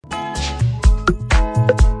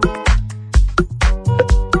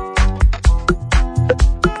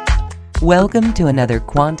Welcome to another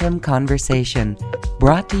Quantum Conversation,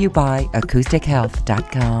 brought to you by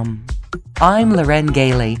AcousticHealth.com. I'm Loren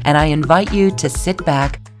Gailey, and I invite you to sit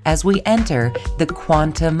back as we enter the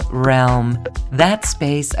quantum realm, that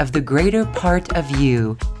space of the greater part of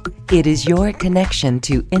you. It is your connection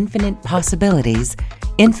to infinite possibilities,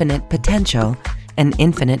 infinite potential, and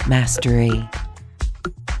infinite mastery.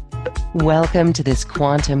 Welcome to this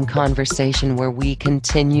quantum conversation where we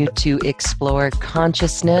continue to explore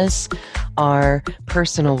consciousness, our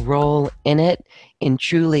personal role in it, in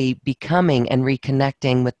truly becoming and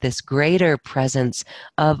reconnecting with this greater presence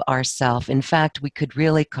of ourself. In fact, we could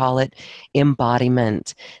really call it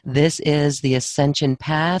embodiment. This is the ascension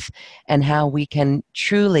path and how we can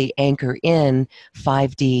truly anchor in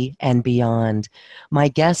 5D and beyond. My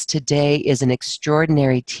guest today is an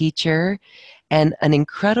extraordinary teacher and an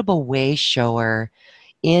incredible way shower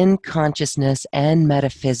in consciousness and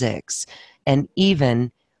metaphysics, and even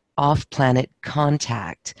off-planet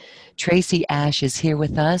contact. Tracy Ash is here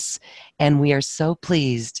with us, and we are so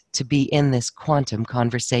pleased to be in this quantum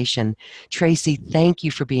conversation. Tracy, thank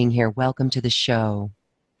you for being here. Welcome to the show.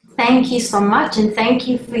 Thank you so much, and thank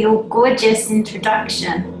you for your gorgeous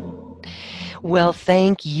introduction. Well,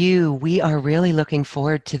 thank you. We are really looking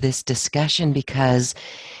forward to this discussion because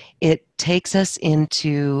it takes us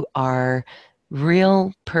into our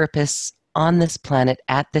real purpose on this planet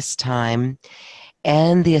at this time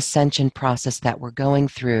and the ascension process that we're going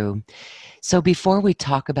through. So before we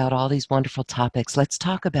talk about all these wonderful topics, let's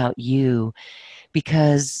talk about you,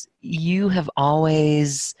 because you have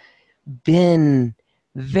always been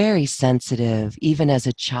very sensitive, even as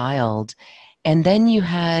a child, and then you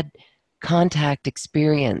had contact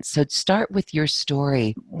experience. So start with your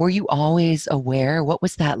story. Were you always aware? What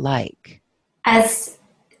was that like? As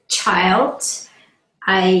a child,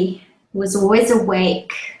 I was always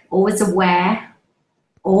awake, always aware,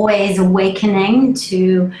 always awakening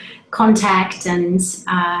to contact and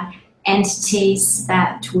entities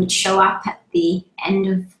that would show up at the end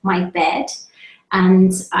of my bed.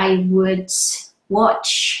 And I would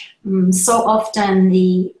watch so often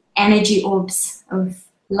the energy orbs of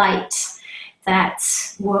light that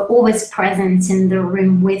were always present in the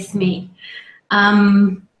room with me.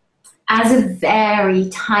 As a very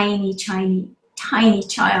tiny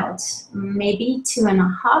child, maybe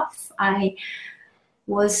 2.5, I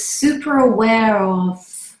was super aware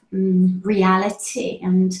of reality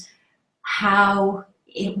and how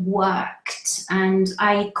it worked. And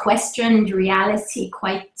I questioned reality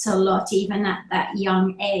quite a lot, even at that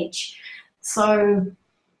young age. So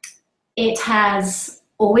it has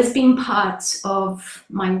always been part of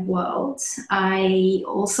my world. I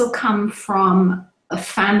also come from a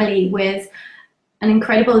family with an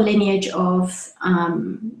incredible lineage of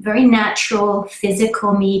very natural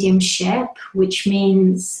physical mediumship, which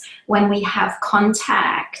means when we have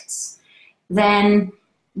contact, then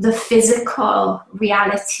the physical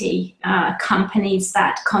reality accompanies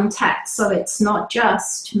that contact. So it's not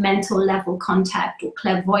just mental level contact or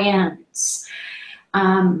clairvoyance.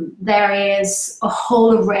 There is a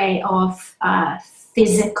whole array of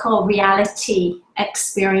physical reality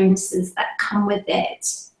experiences that come with it.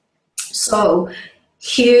 So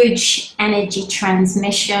huge energy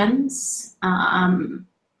transmissions,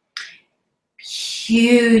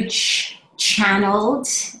 huge channeled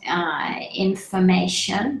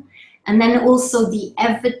information, and then also the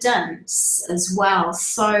evidence as well.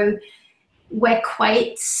 So we're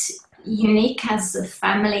quite unique as a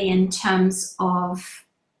family in terms of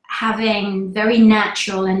having very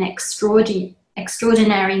natural and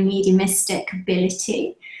extraordinary mediumistic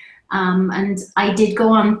ability. And I did go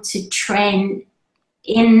on to train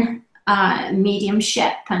in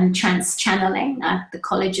mediumship and trans-channeling at the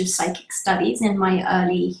College of Psychic Studies in my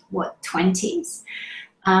early, 20s.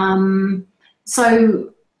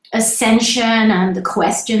 So ascension and the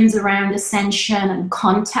questions around ascension and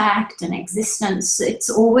contact and existence, it's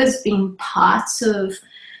always been part of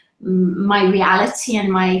my reality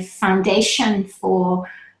and my foundation for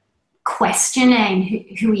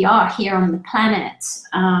questioning who we are here on the planet.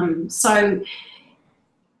 So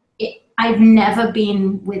I've never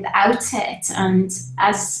been without it. And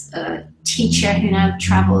as a teacher who now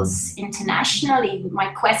travels internationally, my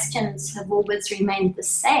questions have always remained the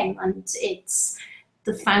same. And it's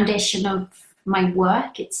the foundation of my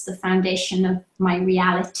work. It's the foundation of my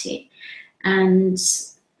reality. And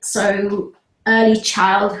so early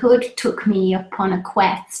childhood took me upon a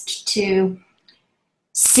quest to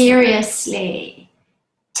seriously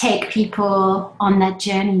take people on that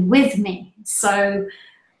journey with me. So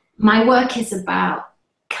my work is about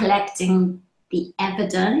collecting the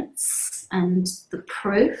evidence and the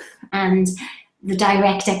proof and the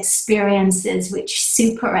direct experiences which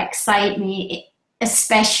super excite me,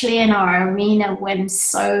 especially in our arena when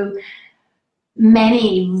so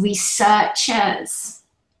many researchers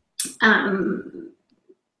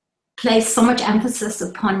place so much emphasis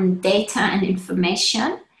upon data and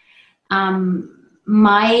information.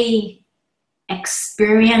 My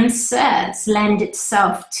experiences lend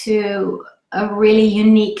itself to a really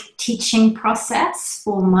unique teaching process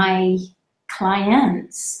for my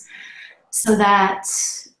clients, so that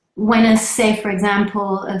when, say, for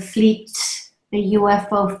example, a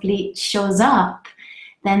UFO fleet shows up,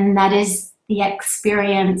 then that is the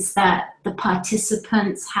experience that the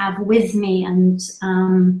participants have with me.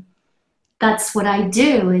 And that's what I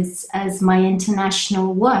do as my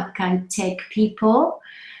international work. I take people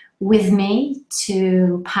with me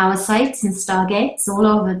to power sites and stargates all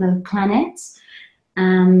over the planet.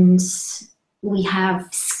 And we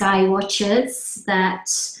have sky watchers that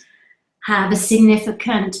have a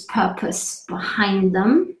significant purpose behind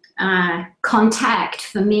them. Contact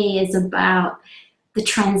for me is about the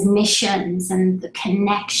transmissions and the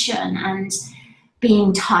connection and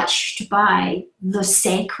being touched by the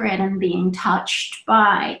sacred and being touched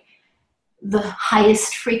by the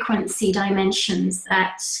highest frequency dimensions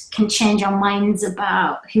that can change our minds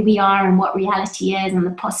about who we are and what reality is and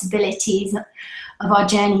the possibilities of our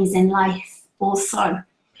journeys in life also.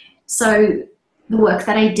 So the work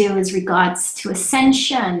that I do as regards to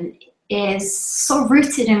ascension is so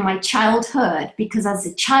rooted in my childhood, because as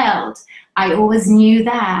a child, I always knew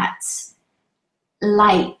that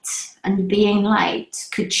light and being light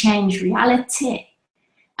could change reality.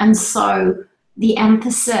 And so the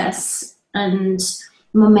emphasis and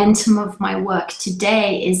momentum of my work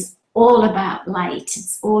today is all about light.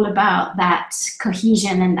 It's all about that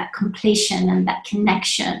cohesion and that completion and that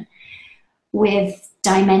connection with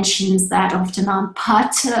dimensions that often aren't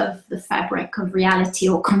part of the fabric of reality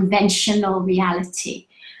or conventional reality.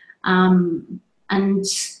 And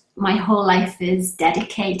my whole life is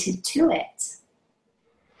dedicated to it.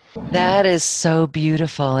 That is so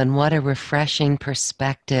beautiful, and what a refreshing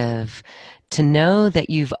perspective to know that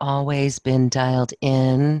you've always been dialed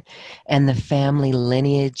in and the family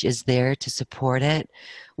lineage is there to support it.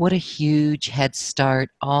 What a huge head start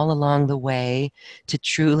all along the way to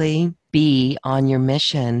truly be on your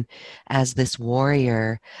mission as this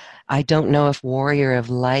warrior. I don't know if warrior of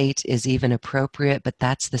light is even appropriate, but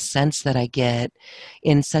that's the sense that I get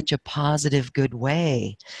in such a positive, good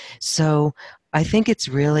way. So I think it's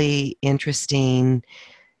really interesting,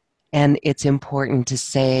 and it's important to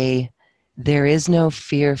say there is no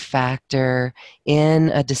fear factor in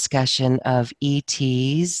a discussion of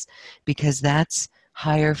ETs, because that's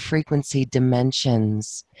higher frequency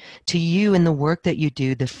dimensions. To you, in the work that you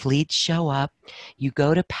do, the fleets show up, you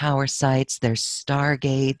go to power sites, there's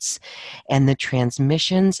stargates, and the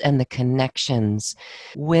transmissions and the connections.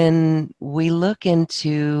 When we look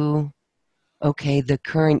into the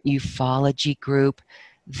current ufology group,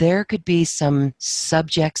 there could be some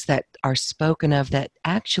subjects that are spoken of that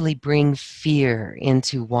actually bring fear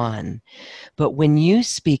into one. But when you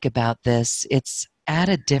speak about this, it's at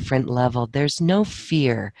a different level. There's no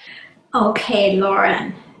fear. Okay,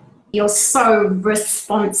 Lauren, you're so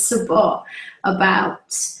responsible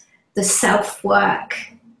about the self-work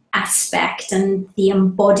aspect and the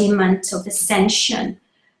embodiment of ascension.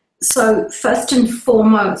 So first and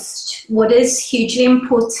foremost, what is hugely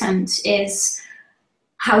important is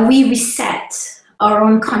how we reset our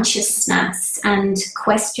own consciousness and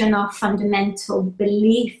question our fundamental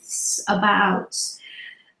beliefs about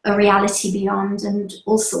a reality beyond and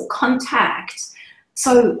also contact.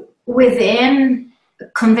 So within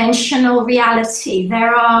conventional reality,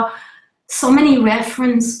 there are so many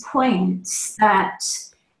reference points that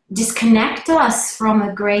disconnect us from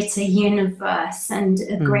a greater universe and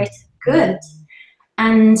a greater good.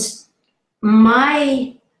 And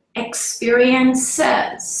my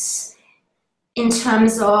experiences in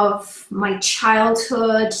terms of my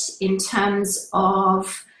childhood, in terms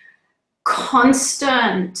of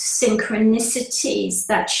constant synchronicities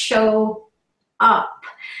that show up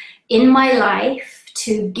in my life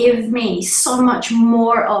to give me so much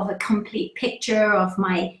more of a complete picture of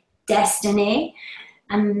my destiny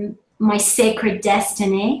and my sacred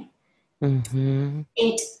destiny.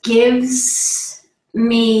 It gives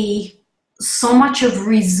me so much of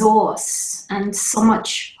resource and so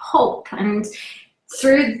much hope. And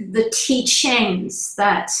through the teachings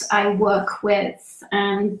that I work with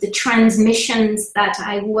and the transmissions that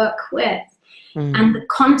I work with and the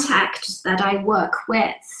contact that I work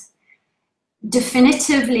with,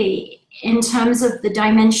 definitively in terms of the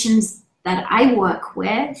dimensions that I work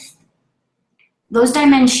with, those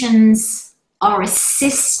dimensions are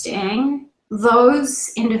assisting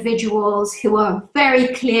those individuals who are very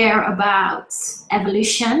clear about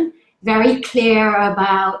evolution, very clear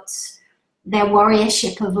about their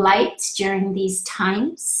warriorship of light during these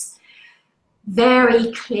times,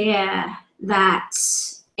 very clear that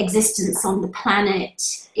existence on the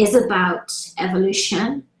planet is about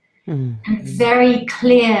evolution, and very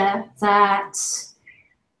clear that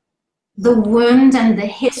the wound and the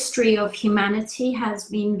history of humanity has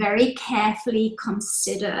been very carefully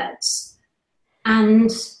considered. And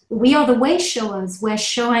we are the way showers. We're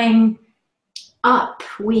showing up.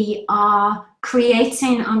 We are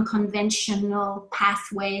creating unconventional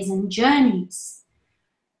pathways and journeys.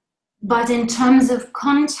 But in terms of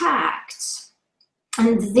contact,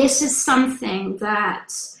 and this is something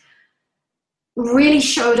that really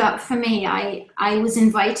showed up for me. I was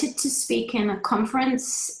invited to speak in a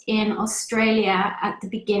conference in Australia at the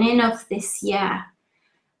beginning of this year.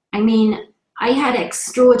 I mean, I had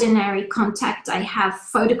extraordinary contact. I have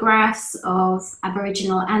photographs of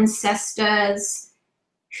Aboriginal ancestors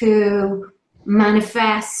who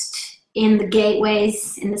manifest in the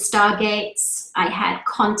gateways, in the stargates. I had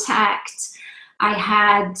contact. I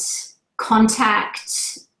had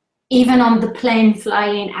contact even on the plane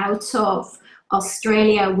flying out of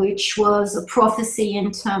Australia, which was a prophecy in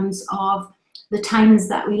terms of the times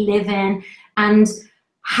that we live in and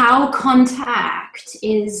how contact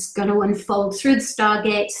is going to unfold through the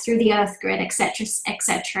stargates, through the earth grid,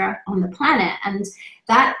 etc., on the planet. And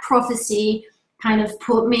that prophecy kind of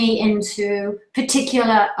put me into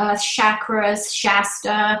particular earth chakras,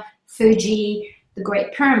 Shasta, Fuji, the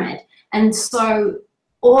Great Pyramid. And so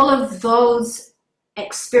all of those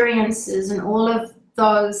experiences and all of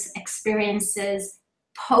those experiences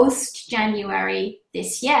post-January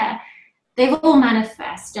this year, they've all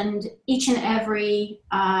manifest, and each and every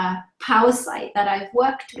power site that I've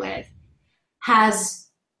worked with has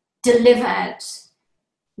delivered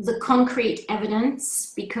the concrete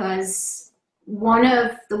evidence, because one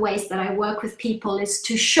of the ways that I work with people is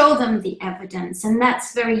to show them the evidence, and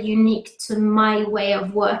that's very unique to my way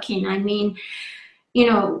of working. I mean, you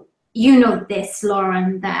know this,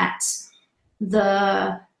 Lauren, that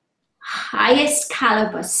the highest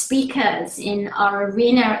caliber speakers in our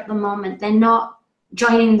arena at the moment, they're not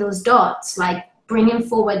joining those dots, like bringing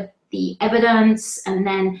forward the evidence and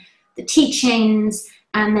then the teachings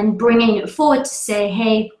and then bringing it forward to say,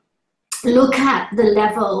 hey, look at the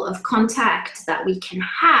level of contact that we can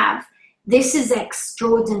have. This is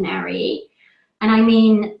extraordinary. And I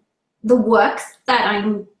mean, the work that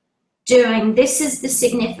I'm doing, this is the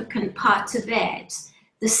significant part of it.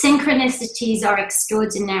 The synchronicities are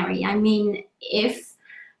extraordinary. I mean, if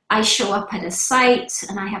I show up at a site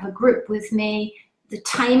and I have a group with me, the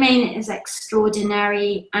timing is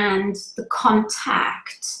extraordinary and the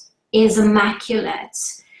contact is immaculate.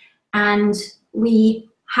 And we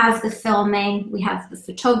have the filming, we have the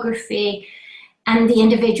photography, and the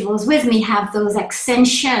individuals with me have those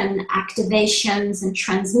ascension activations and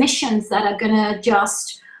transmissions that are going to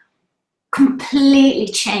just completely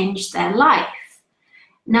change their life.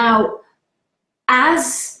 Now,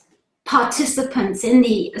 as participants in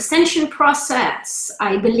the ascension process,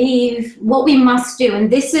 I believe what we must do, and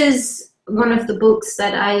this is one of the books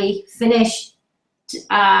that I finished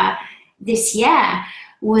this year,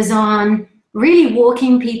 was on really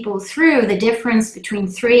walking people through the difference between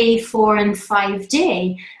 3, 4, and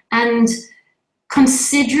 5D, and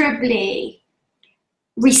considerably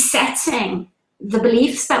resetting the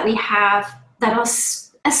beliefs that we have that are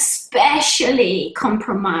especially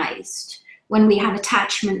compromised when we have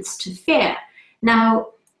attachments to fear. Now,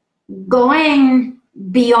 going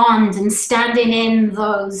beyond and standing in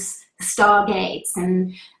those stargates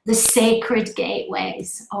and the sacred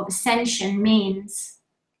gateways of ascension means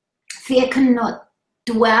fear cannot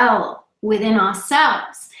dwell within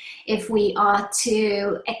ourselves if we are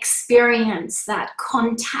to experience that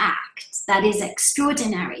contact that is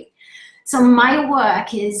extraordinary. So my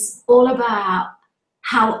work is all about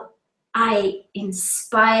how I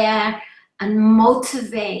inspire and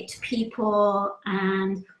motivate people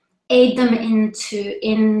and aid them in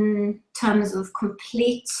terms of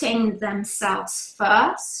completing themselves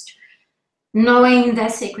first, knowing their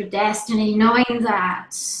sacred destiny, knowing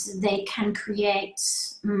that they can create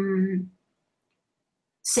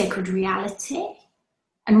sacred reality.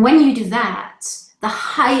 And when you do that, the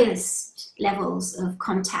highest levels of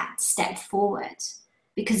contact step forward.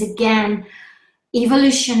 Because again,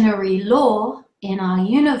 evolutionary law in our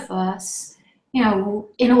universe,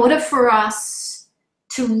 in order for us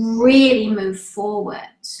to really move forward,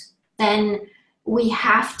 then we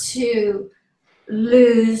have to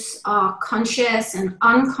lose our conscious and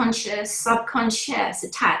unconscious, subconscious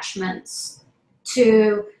attachments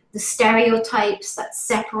to the stereotypes that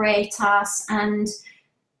separate us and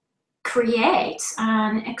create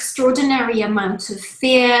an extraordinary amount of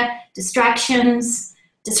fear, distractions,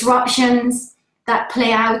 disruptions that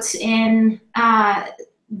play out in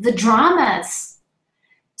the dramas.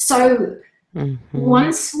 So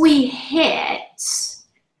once we hit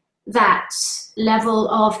that level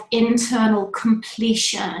of internal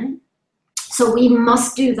completion, so we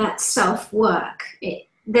must do that self-work.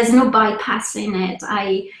 There's no bypassing it.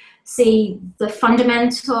 I see the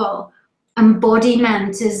fundamental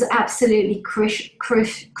embodiment is absolutely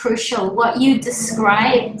crucial. What you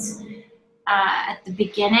described at the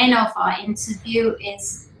beginning of our interview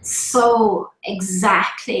is so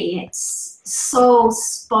exactly, it's so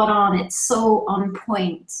spot on, it's so on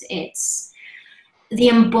point. It's the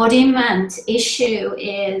embodiment issue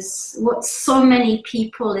is what so many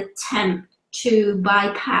people attempt to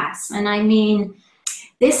bypass. And I mean,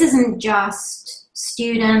 this isn't just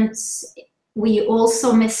students. We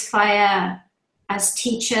also misfire as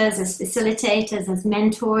teachers, as facilitators, as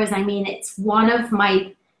mentors. I mean, it's one of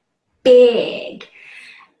my big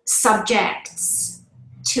subjects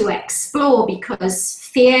to explore because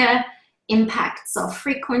fear impacts our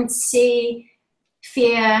frequency,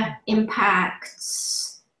 fear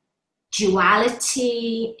impacts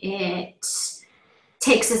duality, it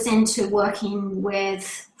takes us into working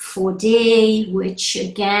with 4D, which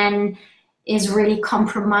again is really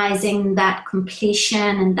compromising that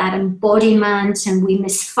completion and that embodiment, and we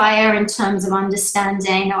misfire in terms of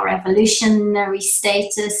understanding our evolutionary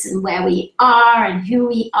status and where we are and who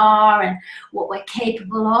we are and what we're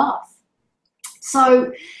capable of.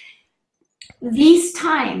 So these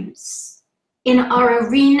times in our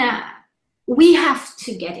arena, we have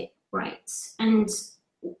to get it right. And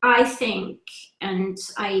I think, and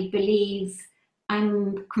I believe,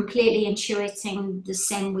 I'm completely intuiting the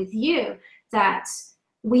same with you, that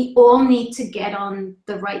we all need to get on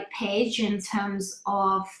the right page in terms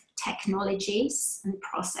of technologies and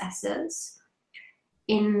processes.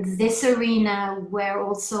 In this arena, we're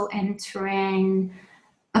also entering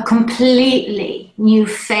a completely new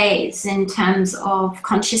phase in terms of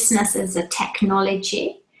consciousness as a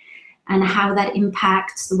technology and how that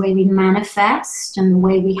impacts the way we manifest and the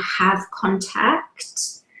way we have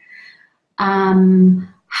contact.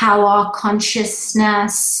 How our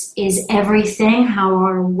consciousness is everything, how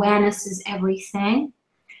our awareness is everything,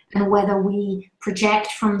 and whether we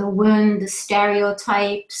project from the wound, the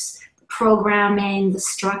stereotypes, the programming, the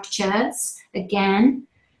structures. Again,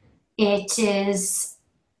 it is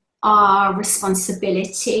our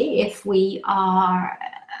responsibility, if we are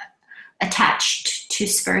attached to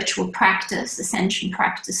spiritual practice, ascension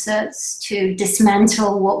practices, to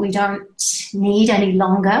dismantle what we don't need any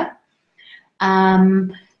longer.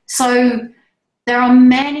 So there are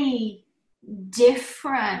many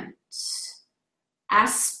different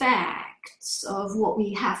aspects of what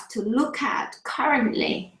we have to look at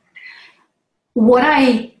currently. What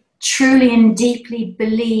I truly and deeply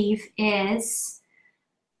believe is,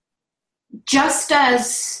 just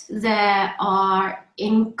as there are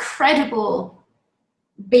incredible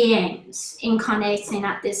beings incarnating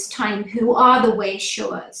at this time who are the way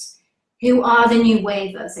showers, who are the new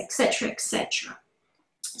wavers, etc., etc.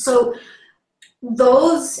 So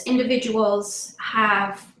those individuals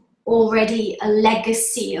have already a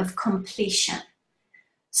legacy of completion.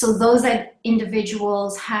 So those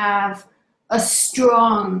individuals have a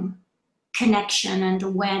strong connection and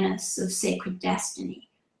awareness of sacred destiny.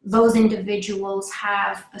 Those individuals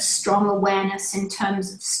have a strong awareness in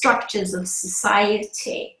terms of structures of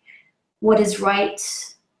society, what is right,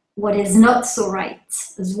 what is not so right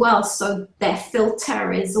as well. So their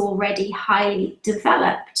filter is already highly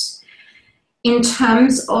developed. In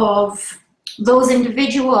terms of those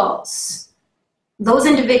individuals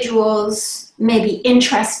may be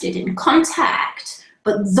interested in contact,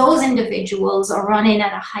 but those individuals are running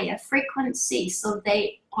at a higher frequency, so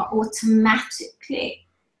they are automatically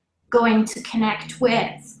going to connect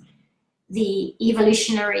with the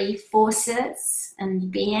evolutionary forces and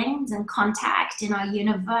beings and contact in our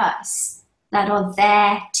universe that are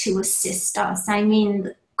there to assist us. I mean,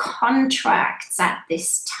 the contracts at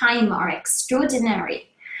this time are extraordinary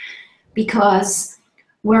because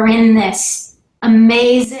we're in this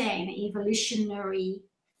amazing evolutionary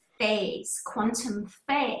phase, quantum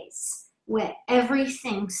phase, where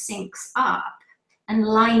everything syncs up and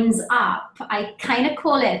lines up. I kind of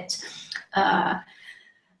call it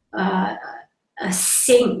a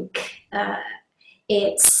sync.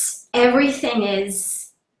 It's everything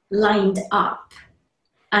is lined up.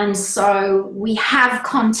 And so we have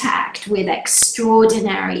contact with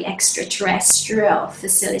extraordinary extraterrestrial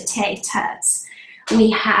facilitators.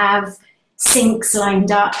 We have syncs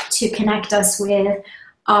lined up to connect us with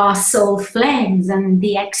our soul flames and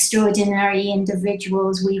the extraordinary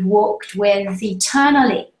individuals we've walked with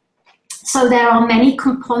eternally. So there are many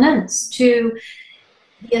components to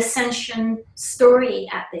the ascension story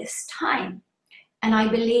at this time. And I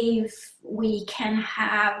believe we can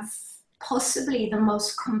have possibly the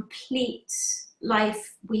most complete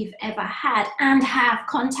life we've ever had and have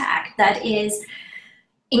contact that is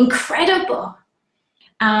incredible.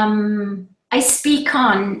 I speak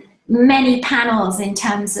on many panels in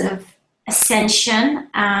terms of ascension.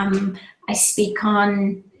 I speak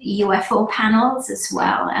on UFO panels as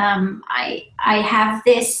well. I have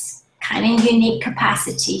this kind of unique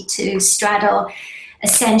capacity to straddle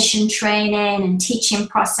ascension training and teaching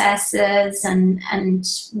processes and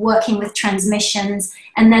working with transmissions,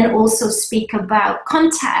 and then also speak about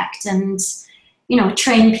contact and, you know,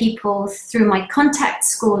 train people through my contact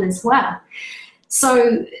school as well.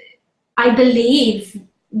 So I believe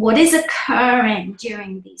what is occurring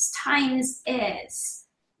during these times is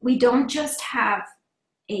we don't just have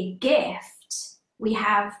a gift, we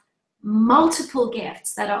have multiple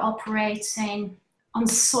gifts that are operating on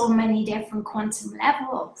so many different quantum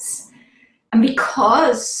levels. And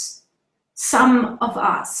because some of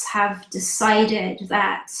us have decided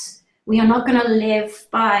that we are not going to live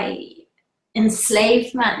by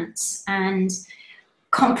enslavement and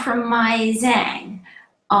compromising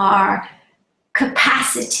our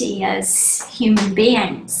capacity as human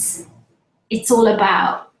beings, it's all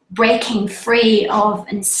about breaking free of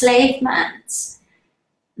enslavement.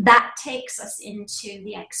 That takes us into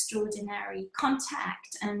the extraordinary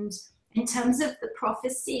contact. And in terms of the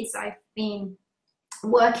prophecies I've been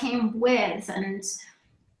working with and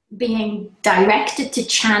being directed to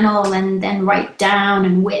channel and then write down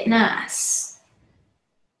and witness,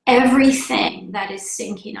 everything that is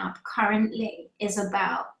syncing up currently is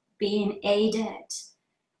about being aided.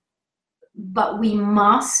 But we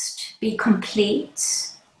must be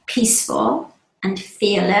complete, peaceful, and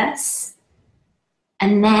fearless.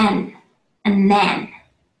 And then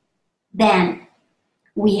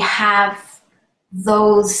we have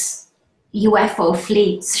those UFO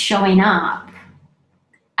fleets showing up.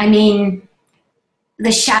 I mean,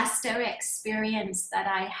 the Shasta experience that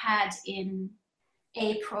I had in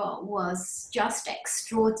April was just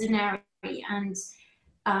extraordinary. And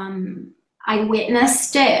I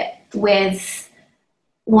witnessed it with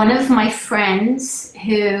one of my friends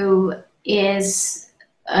who is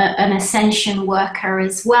an ascension worker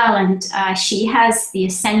as well, and she has the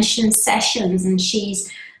ascension sessions, and she's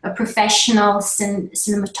a professional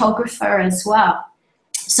cinematographer as well.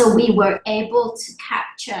 So we were able to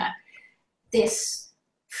capture this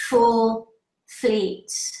full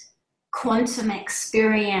fleet quantum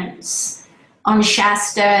experience on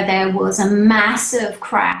Shasta. There was a massive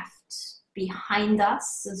craft behind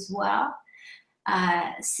us as well.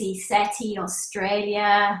 SETI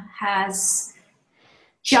Australia has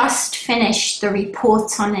just finished the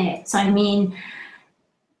report on it. I mean,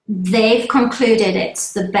 they've concluded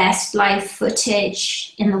it's the best live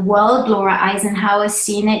footage in the world. Laura Eisenhower's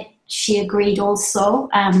seen it. She agreed also.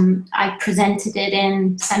 I presented it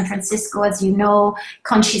in San Francisco, as you know,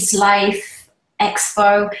 Conscious Life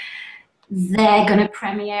Expo. They're going to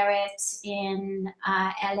premiere it in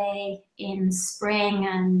LA in spring,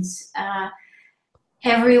 and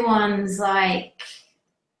everyone's like,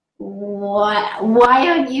 why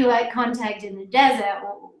aren't you at Contact in the Desert?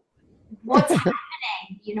 What's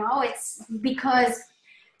happening? You know, it's because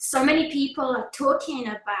so many people are talking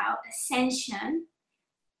about ascension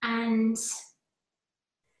and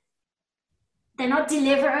they're not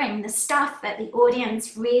delivering the stuff that the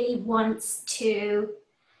audience really wants to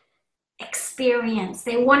experience.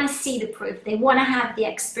 They want to see the proof. They want to have the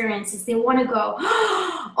experiences. They want to go,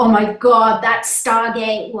 oh my God, that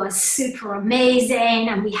Stargate was super amazing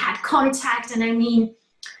and we had contact. And I mean,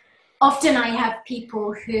 often I have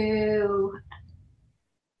people who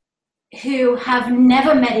have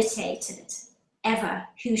never meditated ever,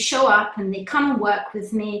 who show up and they come and work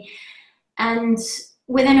with me, and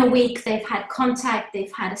within a week they've had contact,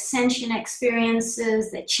 they've had ascension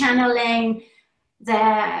experiences, they're channeling,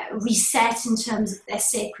 they're reset in terms of their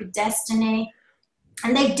sacred destiny,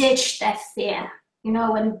 and they've ditched their fear, you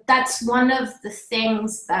know. And that's one of the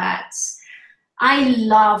things that I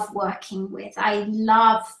love working with. I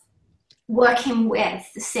love working with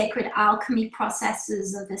the sacred alchemy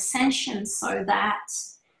processes of ascension so that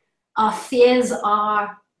our fears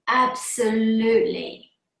are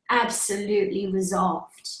absolutely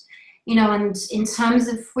resolved. And in terms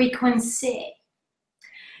of frequency,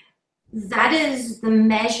 that is the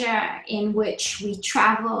measure in which we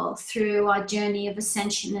travel through our journey of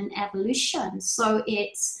ascension and evolution. So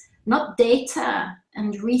it's not data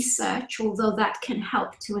and research, although that can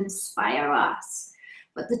help to inspire us,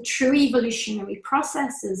 but the true evolutionary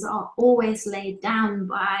processes are always laid down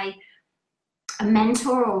by a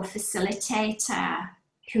mentor or facilitator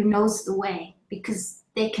who knows the way, because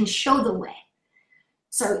they can show the way.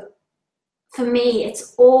 So for me,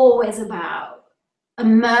 it's always about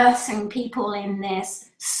immersing people in this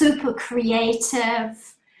super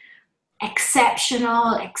creative,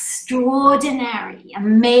 exceptional, extraordinary,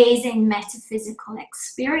 amazing metaphysical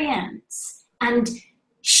experience and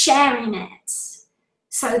sharing it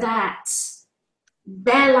so that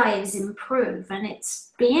their lives improve. And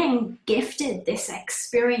it's being gifted this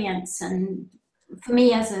experience, and for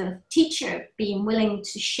me as a teacher, being willing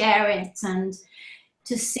to share it and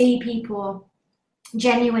to see people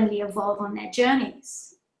genuinely evolve on their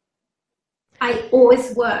journeys. I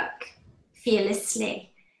always work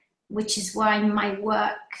fearlessly, which is why my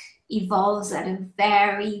work evolves at a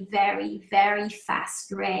very, very, very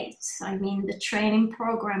fast rate. I mean, the training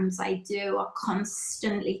programs I do are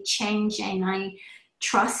constantly changing. I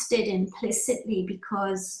trust it implicitly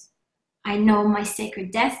because I know my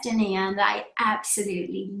sacred destiny and I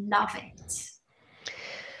absolutely love it.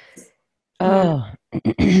 Oh,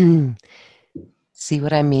 see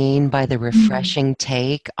what I mean by the refreshing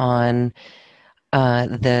take on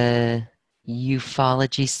the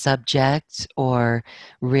ufology subject, or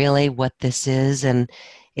really what this is. And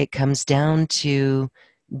it comes down to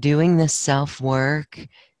doing this self-work,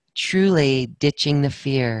 truly ditching the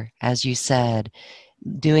fear, as you said,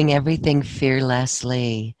 doing everything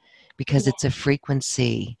fearlessly, because it's a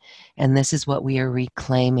frequency, and this is what we are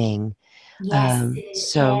reclaiming.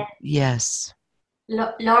 Yes. So, yes.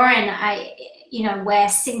 Lauren, we're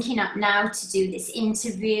syncing up now to do this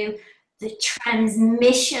interview. The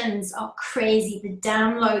transmissions are crazy. The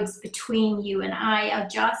downloads between you and I are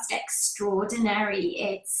just extraordinary.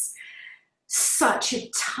 It's such a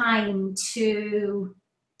time to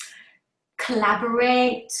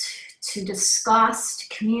collaborate, to discuss, to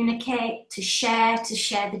communicate, to share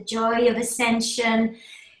the joy of ascension,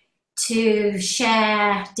 to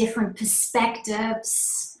share different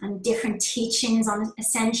perspectives and different teachings on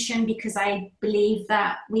ascension, because I believe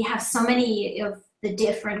that we have so many of the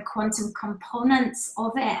different quantum components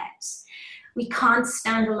of it. We can't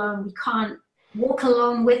stand alone. We can't walk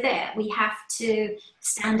alone with it. We have to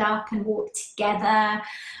stand up and walk together.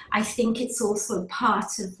 I think it's also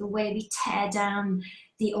part of the way we tear down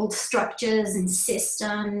the old structures and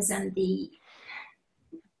systems and the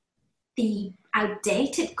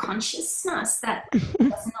outdated consciousness that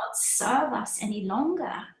does not serve us any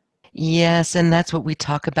longer. Yes, and that's what we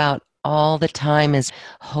talk about all the time, is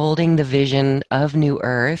holding the vision of New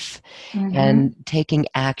Earth and taking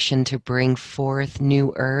action to bring forth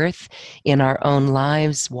New Earth in our own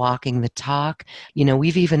lives, walking the talk.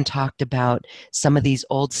 We've even talked about some of these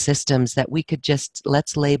old systems that we could just,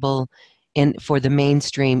 let's label for the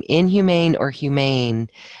mainstream, inhumane or humane.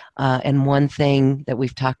 And one thing that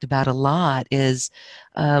we've talked about a lot is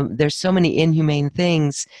there's so many inhumane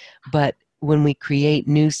things, but when we create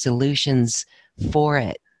new solutions for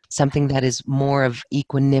it, something that is more of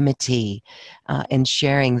equanimity and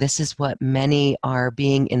sharing, this is what many are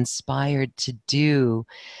being inspired to do.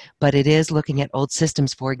 But it is looking at old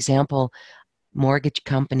systems. For example, mortgage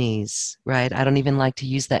companies, right? I don't even like to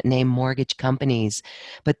use that name, mortgage companies,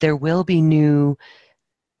 but there will be new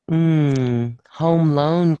home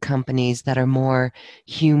loan companies that are more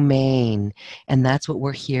humane, and that's what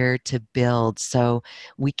we're here to build. So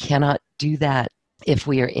we cannot do that if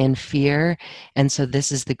we are in fear. And so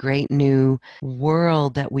this is the great new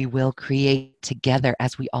world that we will create together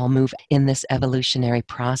as we all move in this evolutionary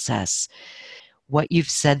process. What you've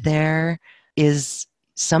said there is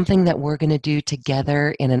something that we're going to do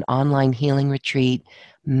together in an online healing retreat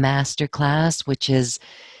masterclass, which is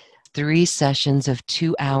 3 sessions of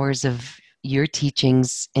 2 hours of your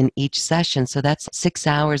teachings in each session. So that's 6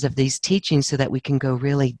 hours of these teachings so that we can go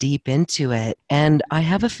really deep into it. And I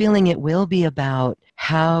have a feeling it will be about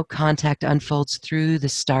how contact unfolds through the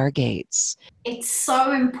stargates. It's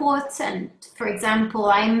so important. For example,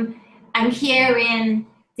 I'm here in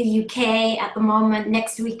the UK at the moment.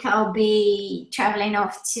 Next week I'll be traveling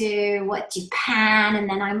off to Japan, and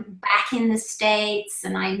then I'm back in the States,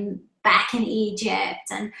 and I'm back in Egypt.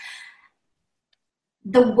 And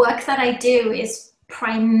the work that I do is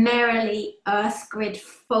primarily Earth grid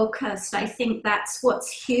focused. I think that's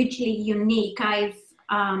what's hugely unique. I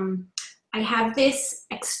have this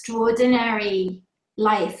extraordinary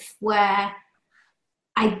life where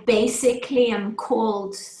I basically am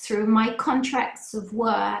called through my contracts of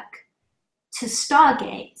work to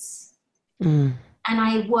stargates. Mm. And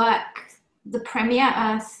I work the Premier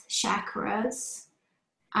Earth chakras.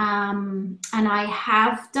 And I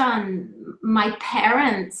have done, my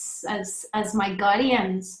parents as my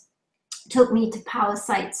guardians took me to power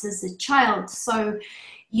sites as a child. So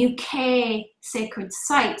UK sacred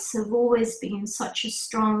sites have always been such a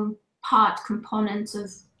strong component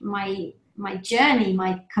of my journey,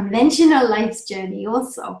 my conventional life's journey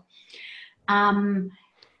also.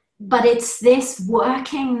 But it's this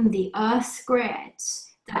working the earth grid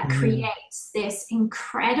that creates this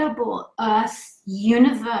incredible earth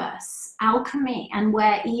universe alchemy, and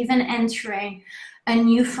we're even entering a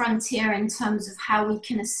new frontier in terms of how we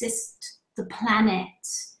can assist the planet.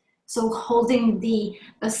 So holding the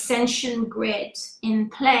ascension grid in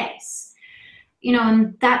place,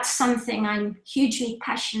 and that's something I'm hugely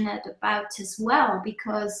passionate about as well,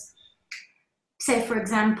 because, say, for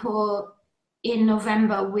example, in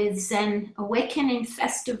November with Zen Awakening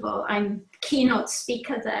Festival, I'm keynote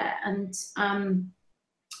speaker there, and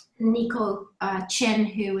Nico Chin,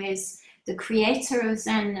 who is the creator of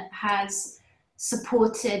Zen, has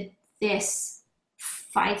supported this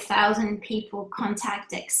 5,000 people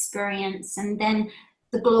contact experience, and then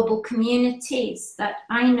the global communities that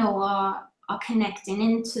I know are connecting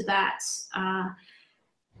into that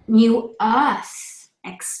new earth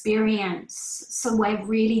experience. So we're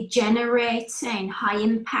really generating high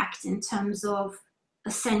impact in terms of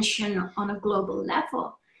ascension on a global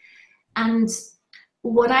level. And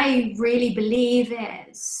what I really believe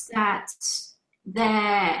is that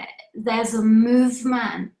there's a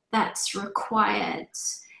movement that's required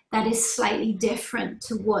that is slightly different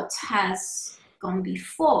to what has gone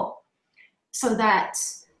before, so that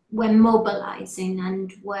we're mobilizing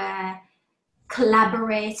and we're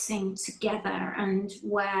collaborating together and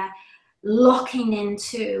we're locking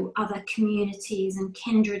into other communities and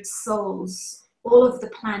kindred souls all over the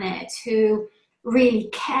planet who really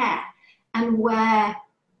care, and we're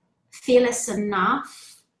fearless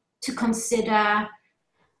enough to consider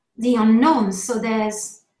the unknown. So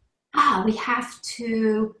there's, we have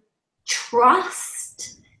to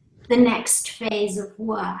trust the next phase of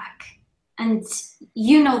work. And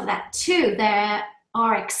you know that too. There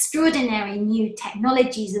are extraordinary new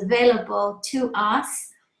technologies available to us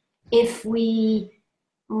if we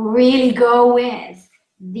really go with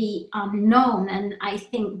the unknown. And I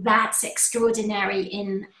think that's extraordinary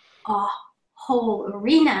in our whole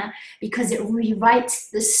arena, because it rewrites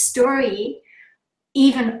the story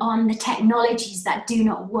even on the technologies that do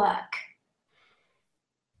not work.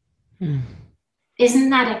 Isn't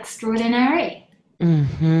that extraordinary?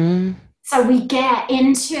 Mm-hmm. So we get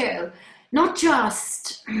into not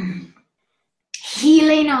just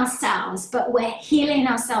healing ourselves, but we're healing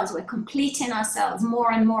ourselves, we're completing ourselves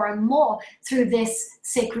more and more and more through this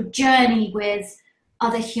sacred journey with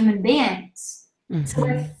other human beings. Mm-hmm. So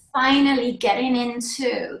we're finally getting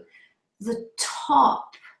into the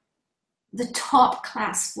top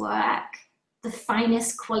class work, the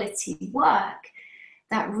finest quality work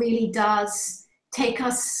that really does take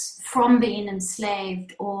us from being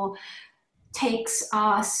enslaved, or takes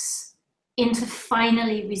us into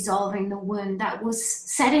finally resolving the wound that was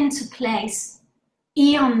set into place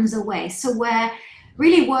eons away. So we're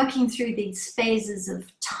really working through these phases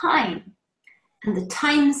of time and the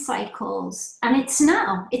time cycles, and it's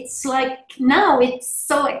now. It's like now, it's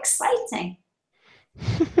so exciting.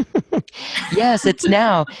 Yes, it's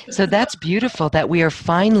now. So that's beautiful that we are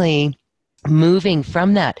finally moving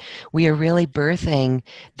from that. We are really birthing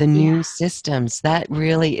the new systems. That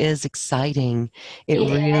really is exciting. It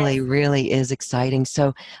really is exciting.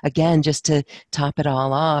 So again, just to top it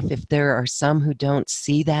all off, if there are some who don't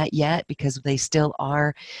see that yet because they still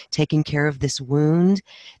are taking care of this wound,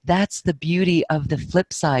 that's the beauty of the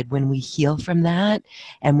flip side. When we heal from that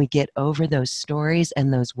and we get over those stories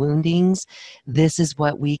and those woundings, this is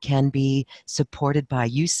what we can be supported by.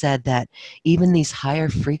 You said that even these higher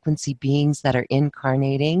frequency beings that are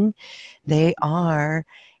incarnating, they are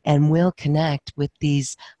and will connect with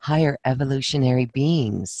these higher evolutionary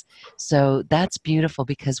beings. So that's beautiful,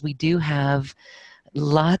 because we do have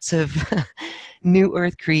lots of new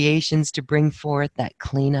earth creations to bring forth that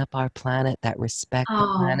clean up our planet, that respect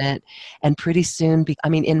the planet. And pretty soon,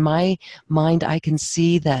 in my mind, I can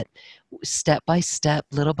see that step by step,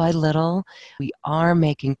 little by little, we are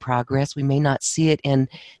making progress. We may not see it in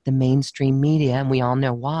the mainstream media, and we all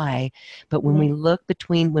know why, but when we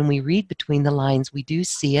read between the lines, we do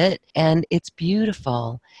see it, and it's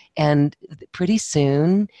beautiful. And pretty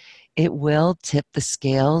soon, It will tip the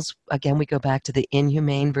scales. Again, we go back to the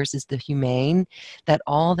inhumane versus the humane, that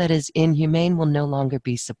all that is inhumane will no longer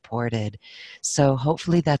be supported. So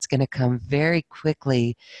hopefully that's going to come very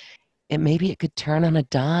quickly. Maybe it could turn on a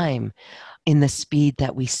dime in the speed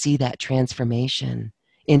that we see that transformation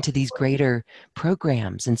into these greater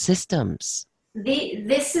programs and systems.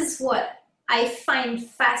 This is what I find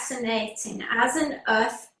fascinating. As an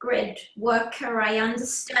Earth grid worker, I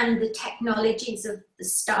understand the technologies of the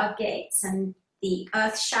stargates and the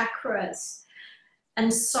Earth chakras.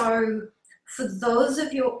 And so for those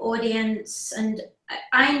of your audience, and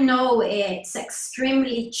I know it's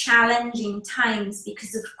extremely challenging times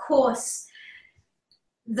because, of course,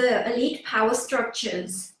 the elite power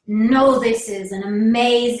structures know this is an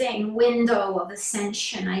amazing window of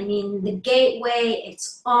ascension. I mean, the gateway,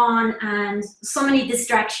 it's on, and so many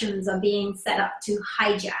distractions are being set up to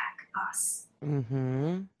hijack us.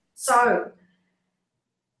 Mm-hmm. So,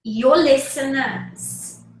 your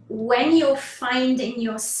listeners, when you're finding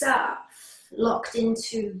yourself locked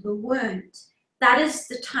into the wound, that is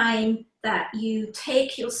the time that you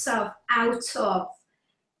take yourself out of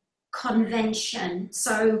convention.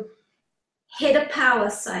 So hit a power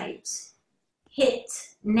site, hit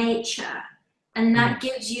nature, and that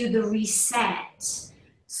gives you the reset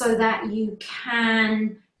so that you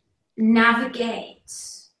can navigate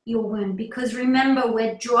your wound. Because remember,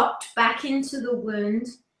 we're dropped back into the wound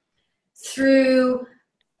through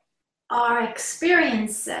our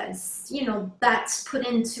experiences. You know, that's put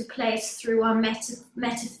into place through our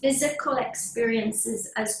metaphysical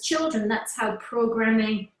experiences as children. That's how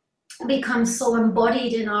programming becomes so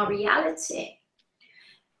embodied in our reality.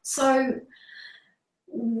 So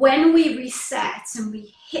when we reset and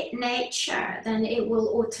we hit nature, then it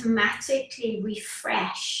will automatically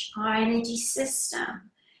refresh our energy system.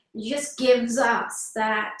 It just gives us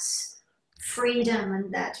that freedom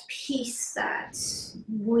and that peace that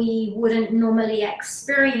we wouldn't normally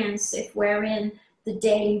experience if we're in the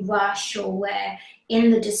daily rush, or we're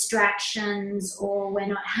in the distractions, or we're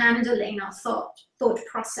not handling our thought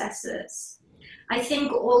processes. I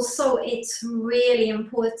think also it's really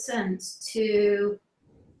important to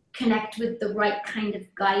connect with the right kind of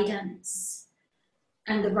guidance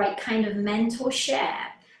and the right kind of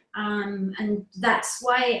mentorship. And that's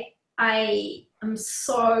why I am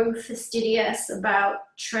so fastidious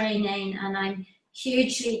about training, and I'm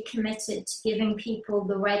hugely committed to giving people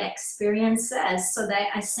the right experiences so their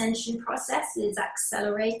ascension process is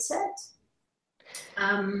accelerated.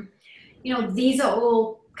 You know, these are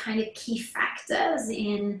all kind of key factors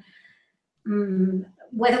in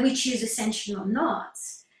whether we choose ascension or not.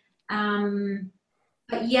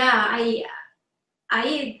 But yeah,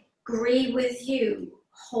 I agree with you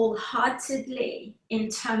wholeheartedly in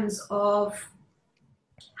terms of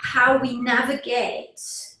how we navigate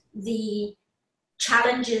the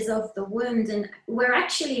challenges of the wound, and we're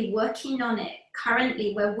actually working on it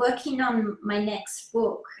currently. We're working on my next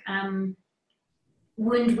book,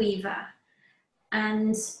 Wound Weaver.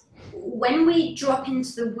 And when we drop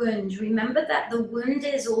into the wound, remember that the wound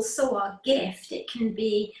is also our gift. It can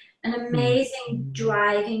be an amazing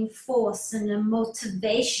driving force and a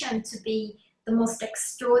motivation to be the most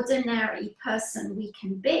extraordinary person we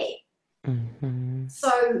can be. Mm-hmm.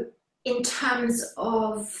 So in terms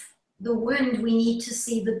of the wound, we need to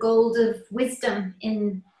see the gold of wisdom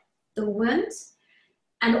in the wound.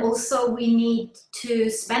 And also we need to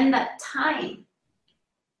spend that time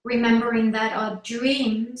remembering that our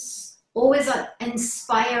dreams always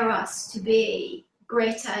inspire us to be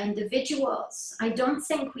greater individuals. I don't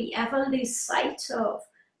think we ever lose sight of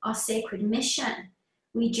our sacred mission.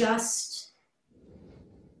 We just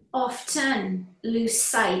often lose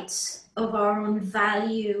sight of our own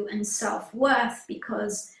value and self-worth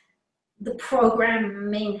because the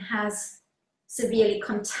programming has severely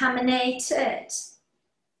contaminated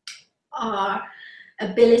our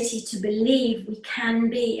ability to believe we can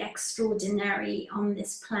be extraordinary on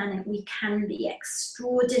this planet. We can be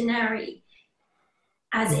extraordinary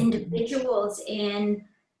as individuals in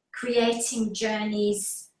creating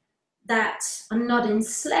journeys that are not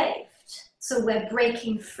enslaved. So we're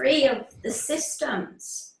breaking free of the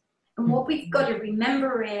systems. And what we've got to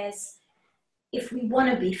remember is, if we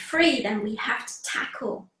want to be free, then we have to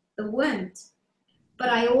tackle the wound. But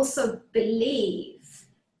I also believe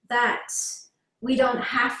that we don't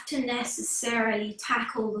have to necessarily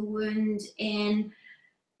tackle the wound in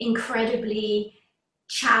incredibly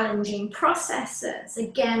challenging processes.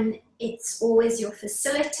 Again, it's always your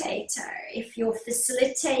facilitator. If your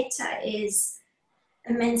facilitator is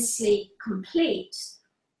immensely complete,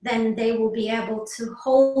 then they will be able to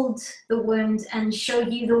hold the wound and show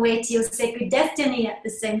you the way to your sacred destiny at the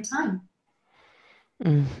same time.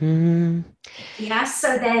 Mm-hmm. Yeah,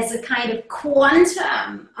 so there's a kind of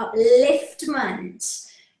quantum upliftment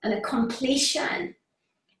and a completion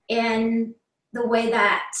in the way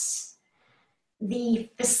that the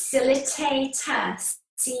facilitator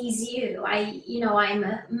sees you. I'm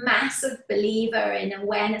a massive believer in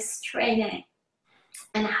awareness training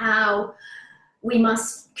and how we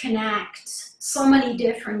must connect so many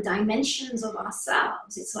different dimensions of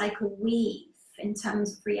ourselves. It's like a weave in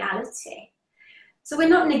terms of reality. So we're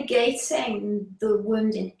not negating the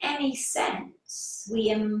wound in any sense. We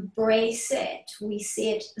embrace it. We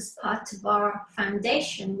see it as part of our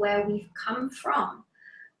foundation, where we've come from,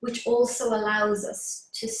 which also allows us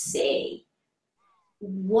to see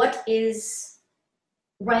what is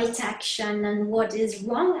right action and what is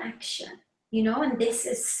wrong action. And this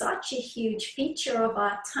is such a huge feature of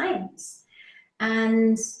our times,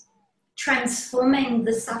 and transforming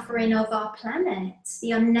the suffering of our planet,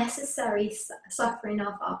 the unnecessary suffering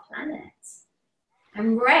of our planet.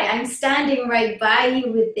 I'm standing right by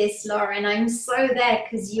you with this, Lauren. I'm so there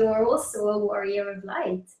because you're also a warrior of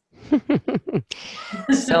light.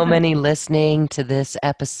 So many listening to this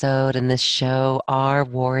episode and this show are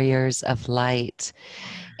warriors of light.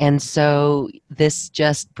 And so this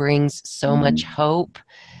just brings so much hope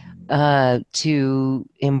to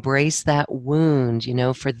embrace that wound,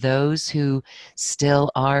 for those who still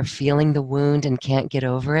are feeling the wound and can't get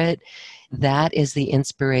over it. That is the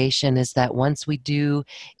inspiration, is that once we do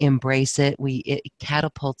embrace it, it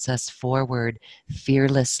catapults us forward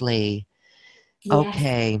fearlessly. Yes.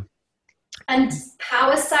 Okay. And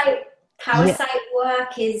power site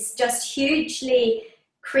work is just hugely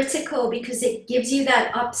critical because it gives you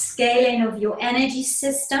that upscaling of your energy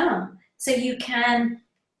system, so you can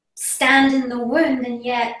stand in the wound and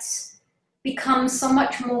yet become so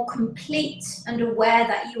much more complete and aware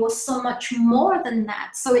that you are so much more than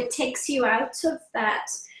that. So it takes you out of that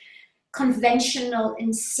conventional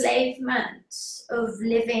enslavement of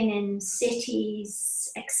living in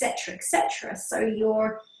cities, etc., etc. So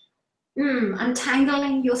you're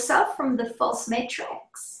untangling yourself from the false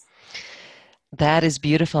matrix. That is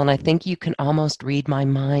beautiful. And I think you can almost read my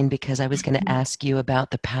mind, because I was going to ask you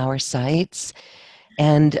about the power sites.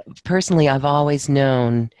 And personally, I've always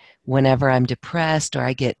known whenever I'm depressed or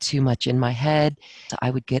I get too much in my head,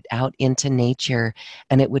 I would get out into nature,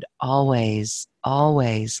 and it would always,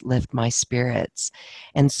 always lift my spirits.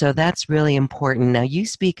 And so that's really important. Now, you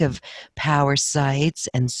speak of power sites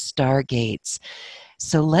and stargates.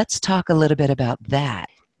 So let's talk a little bit about that.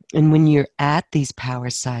 And when you're at these power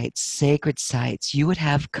sites, sacred sites, you would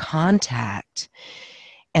have contact.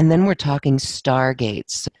 And then we're talking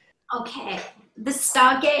stargates. Okay. The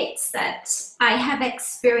stargates that I have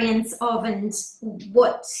experience of, and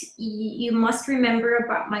what you must remember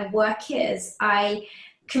about my work is I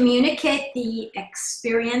communicate the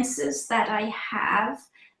experiences that I have,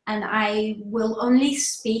 and I will only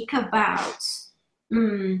speak about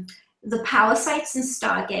the power sites and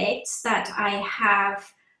stargates that I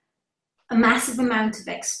have a massive amount of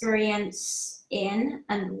experience in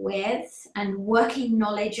and with and working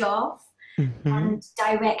knowledge of. Mm-hmm. And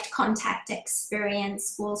direct contact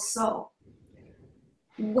experience also.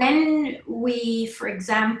 When we, for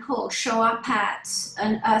example, show up at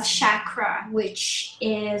an earth chakra, which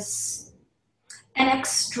is an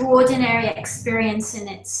extraordinary experience in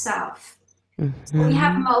itself. Mm-hmm. So we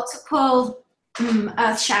have multiple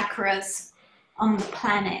earth chakras on the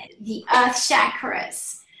planet, the earth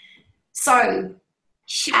chakras. So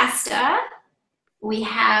Shasta, we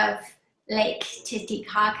have Lake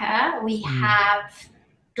Titicaca, we have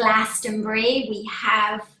Glastonbury, we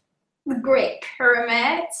have the Great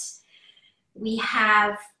Pyramid, we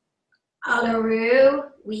have Uluru,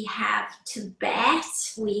 we have Tibet,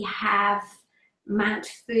 we have Mount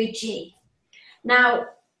Fuji. Now,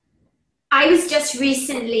 I was just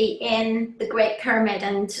recently in the Great Pyramid,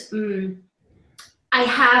 and I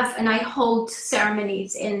have and I hold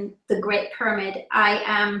ceremonies in the Great Pyramid. I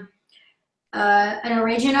am an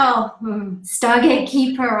original Stargate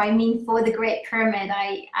keeper. I mean, for the Great Pyramid,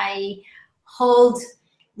 I hold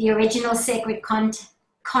the original sacred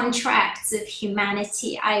contracts of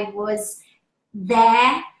humanity. I was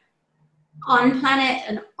there on planet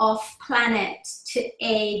and off planet to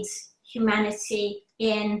aid humanity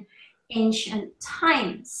in ancient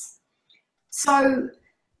times. So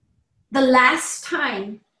the last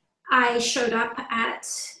time I showed up at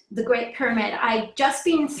the Great Pyramid, I'd just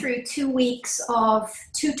been through 2 weeks of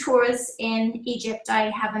 2 tours in Egypt. I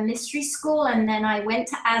have a mystery school, and then I went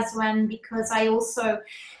to Aswan because I also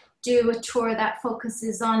do a tour that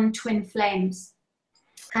focuses on twin flames.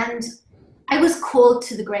 And I was called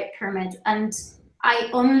to the Great Pyramid, and I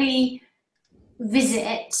only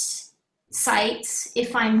visit sites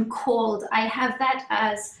if I'm called. I have that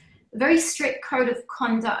as a very strict code of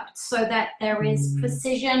conduct so that there is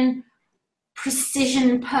precision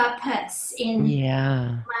purpose in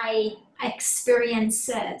my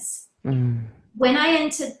experiences. When I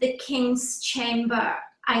entered the King's Chamber,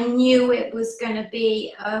 I knew it was going to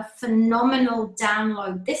be a phenomenal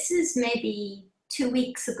download. This is maybe 2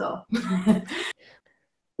 weeks ago.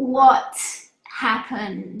 What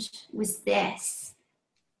happened was this.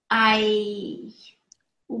 I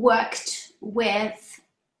worked with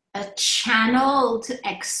a channeled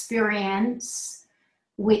experience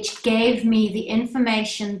which gave me the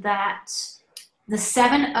information that the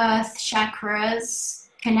 7 earth chakras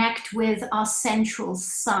connect with our central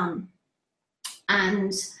sun.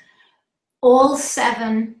 And all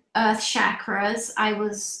 7 earth chakras I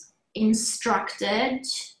was instructed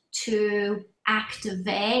to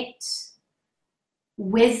activate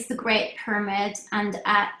with the Great Pyramid. And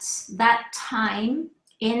at that time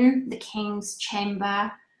in the King's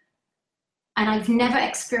Chamber, and I've never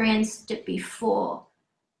experienced it before,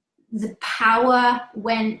 the power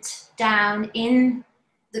went down in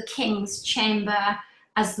the King's Chamber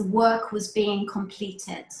as the work was being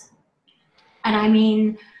completed. And I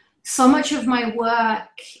mean, so much of my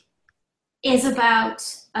work is about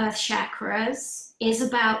earth chakras, is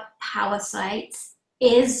about power sites,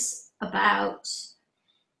 is about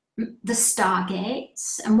the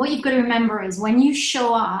stargates. And what you've got to remember is when you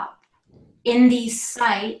show up in these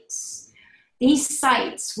sites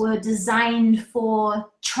were designed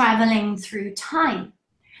for traveling through time.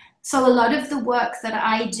 So a lot of the work that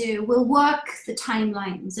I do will work the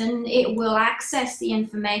timelines, and it will access the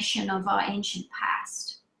information of our ancient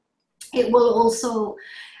past. It will also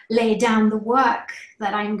lay down the work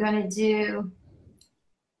that I'm going to do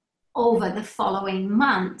over the following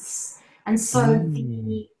months. And so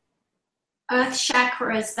the earth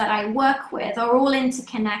chakras that I work with are all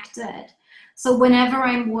interconnected. So whenever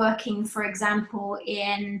I'm working, for example,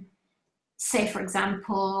 in, say, for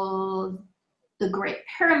example, the Great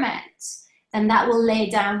Pyramid, then that will lay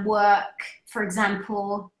down work, for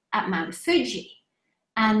example, at Mount Fuji.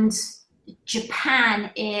 And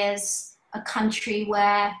Japan is a country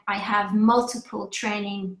where I have multiple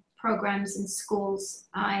training programs in schools.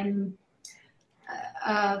 I'm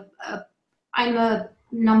a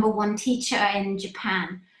 #1 teacher in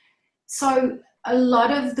Japan. So a lot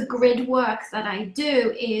of the grid work that I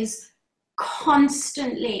do is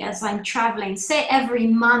constantly, as I'm traveling, say every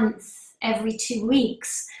month, every 2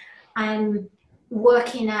 weeks, I'm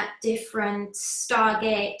working at different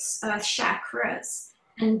stargates, earth chakras,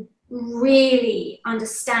 and really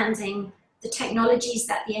understanding the technologies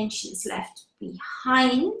that the ancients left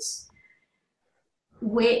behind,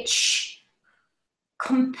 which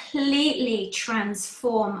completely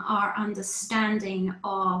transform our understanding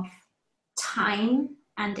of time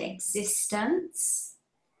and existence.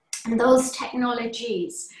 And those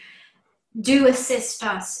technologies do assist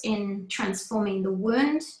us in transforming the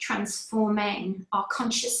wound, transforming our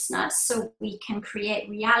consciousness so we can create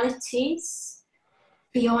realities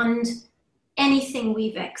beyond anything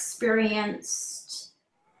we've experienced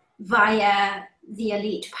via the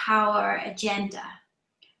elite power agenda.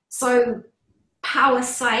 So power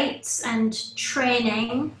sites and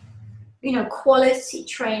training, quality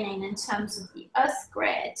training in terms of the earth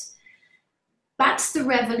grid, that's the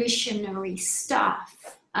revolutionary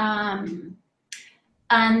stuff. And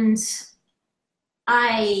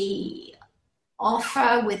I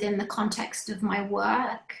offer within the context of my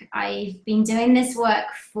work. I've been doing this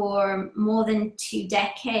work for more than 2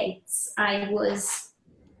 decades. I was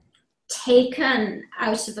taken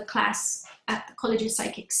out of a class at the College of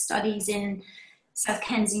Psychic Studies in South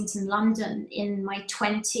Kensington, London in my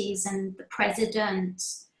 20s, and the president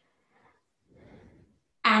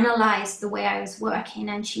analyzed the way I was working,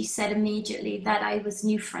 and she said immediately that I was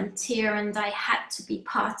New Frontier and I had to be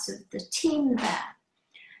part of the team there.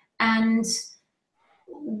 And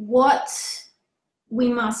what we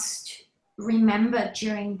must remember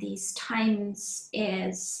during these times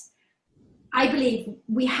is, I believe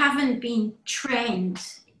we haven't been trained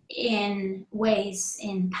in ways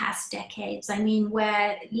in past decades. I mean,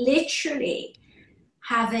 we're literally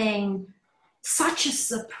having such a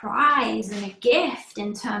surprise and a gift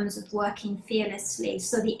in terms of working fearlessly.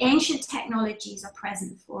 So the ancient technologies are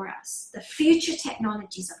present for us. The future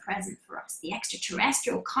technologies are present for us. The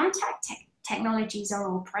extraterrestrial contact technologies are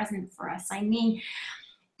all present for us. I mean,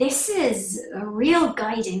 this is a real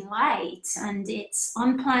guiding light, and it's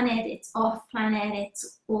on planet, it's off planet,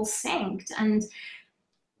 it's all synced. And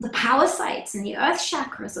the power sites and the earth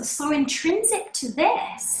chakras are so intrinsic to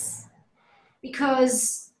this,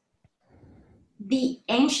 because the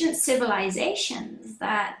ancient civilizations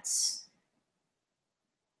that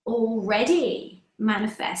already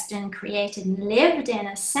manifested and created and lived in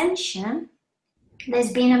ascension,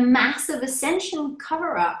 there's been a massive ascension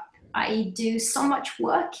cover-up. I do so much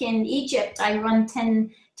work in Egypt. I run 10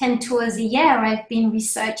 tours a year. I've been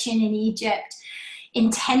researching in Egypt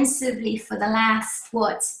intensively for the last,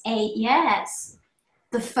 8 years.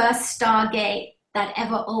 The first Stargate that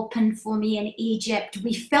ever opened for me in Egypt,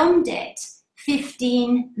 we filmed it.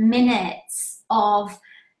 15 minutes of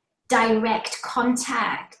direct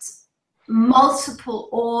contact, multiple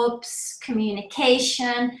orbs,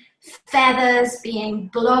 communication, feathers being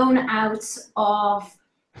blown out of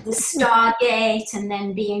the Stargate and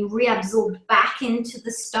then being reabsorbed back into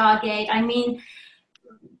the Stargate. I mean,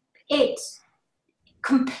 it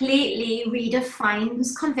completely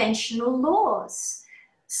redefines conventional laws.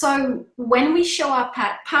 So when we show up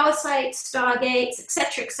at power sites, Stargates,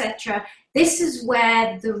 etc., this is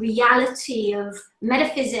where the reality of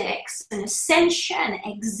metaphysics and ascension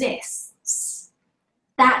exists.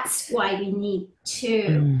 That's why we need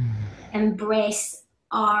to embrace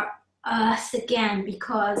our earth again,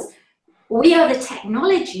 because we are the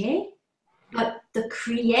technology, but the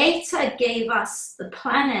creator gave us the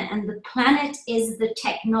planet, and the planet is the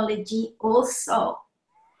technology also.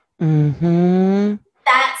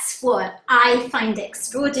 That's what I find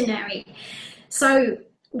extraordinary. So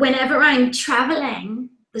whenever I'm traveling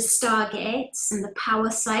the Stargates and the power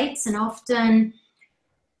sites, and often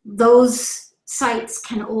those sites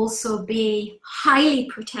can also be highly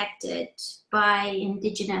protected by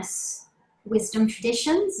indigenous wisdom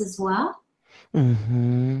traditions as well.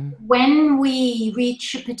 When we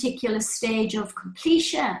reach a particular stage of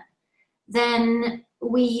completion, then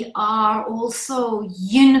we are also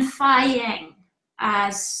unifying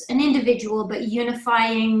as an individual, but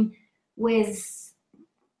unifying with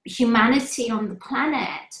humanity on the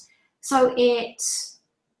planet. So it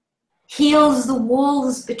heals the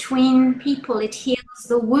walls between people, it heals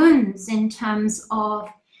the wounds in terms of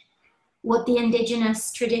what the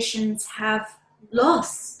indigenous traditions have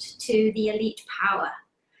lost to the elite power.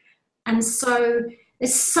 And so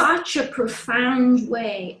there's such a profound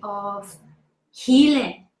way of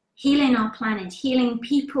healing our planet, healing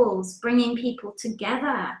peoples, bringing people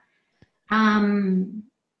together. The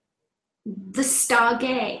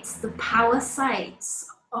Stargates, the power sites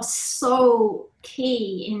are so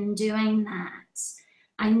key in doing that.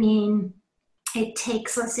 I mean, it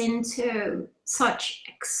takes us into such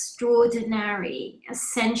extraordinary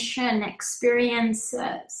ascension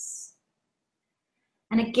experiences.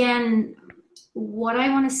 And again, what I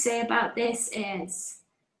want to say about this is,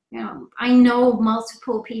 I know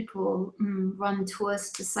multiple people run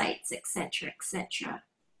tours to sites, etc.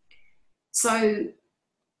 So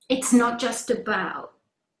it's not just about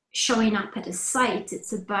showing up at a site,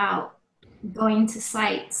 it's about going to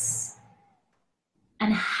sites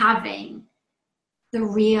and having the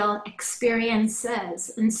real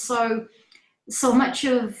experiences. And so much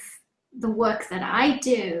of the work that I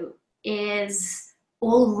do is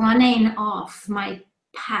all running off my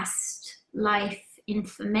past life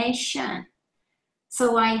information.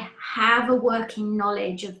 So I have a working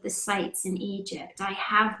knowledge of the sites in Egypt. I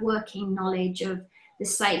have working knowledge of the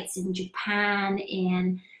sites in Japan,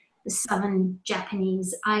 in the southern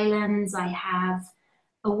Japanese islands. I have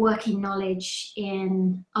a working knowledge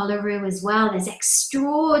in Uluru as well. There's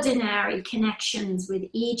extraordinary connections with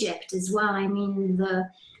Egypt as well. I mean, the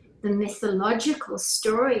mythological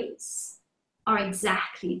stories are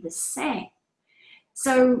exactly the same.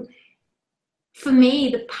 So for me,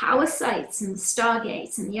 the power sites and the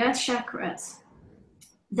Stargates and the earth chakras,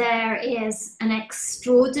 there is an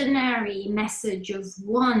extraordinary message of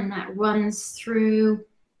one that runs through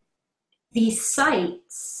these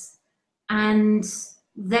sites, and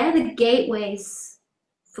they're the gateways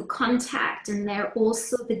for contact, and they're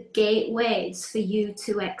also the gateways for you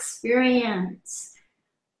to experience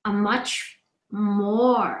a much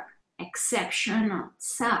more exceptional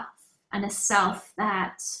self, and a self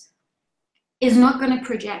that is not going to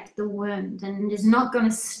project the wound and is not going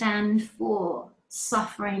to stand for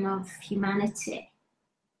suffering of humanity.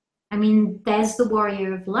 I mean, there's the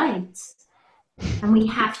warrior of light, and we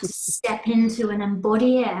have to step into and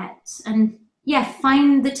embody it, and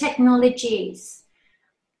find the technologies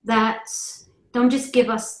that don't just give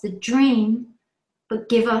us the dream, but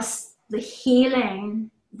give us the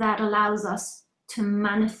healing that allows us to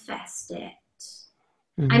manifest it.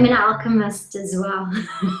 I'm an Mhm. alchemist as well.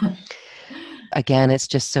 Again, it's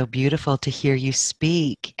just so beautiful to hear you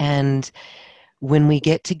speak. And when we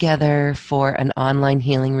get together for an online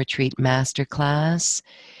healing retreat masterclass,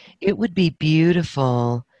 it would be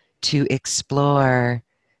beautiful to explore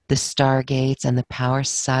the stargates and the power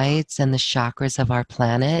sites and the chakras of our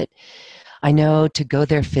planet. I know to go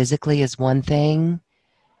there physically is one thing,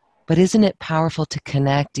 but isn't it powerful to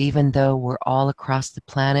connect even though we're all across the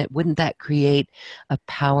planet? Wouldn't that create a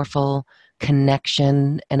powerful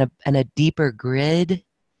connection and a deeper grid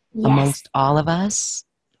Yes, amongst all of us?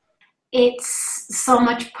 it's so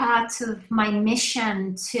much part of my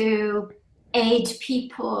mission to aid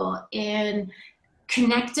people in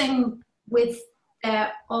connecting with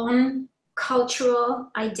their own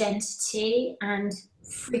cultural identity and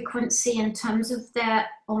frequency in terms of their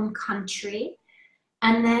own country,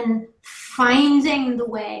 and then finding the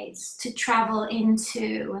ways to travel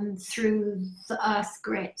into and through the earth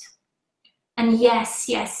grid. And yes,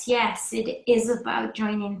 yes, yes, it is about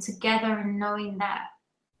joining together and knowing that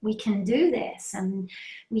we can do this and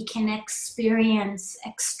we can experience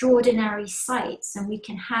extraordinary sights and we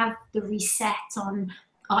can have the reset on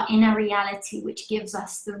our inner reality, which gives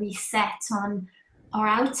us the reset on our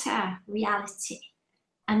outer reality.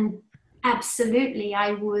 And absolutely,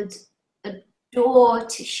 I would adore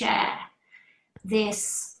to share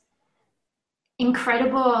this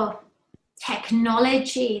incredible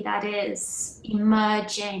technology that is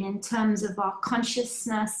emerging in terms of our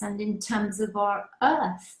consciousness and in terms of our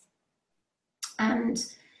earth, and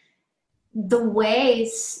the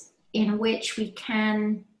ways in which we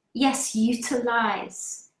can, yes,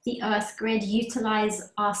 utilize the earth grid,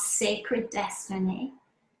 utilize our sacred destiny,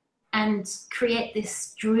 and create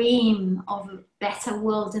this dream of a better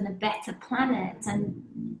world and a better planet.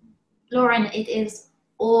 And Lauren, it is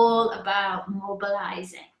all about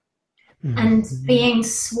mobilizing and Mhm. being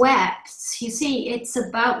swept. You see, it's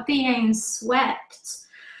about being swept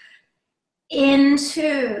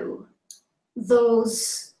into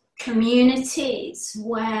those communities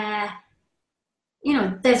where, you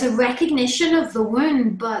know, there's a recognition of the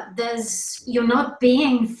wound, but you're not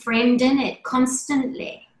being framed in it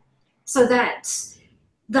constantly, so that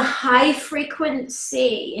the high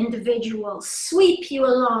frequency individuals sweep you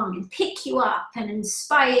along and pick you up and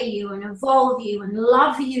inspire you and evolve you and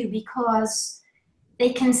love you because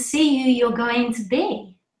they can see who you're going to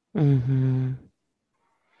be. Mhm.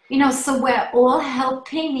 You know, so we're all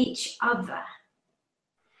helping each other.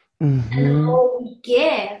 And the Mhm. more we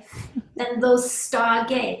give, then those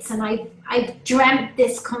stargates, and I've dreamt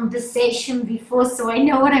this conversation before, so I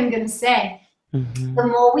know what I'm going to say. The Mhm.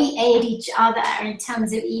 more we aid each other in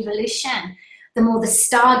terms of evolution, the more the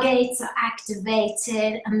stargates are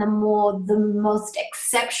activated, and the more the most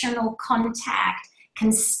exceptional contact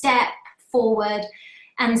can step forward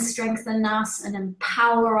and strengthen us and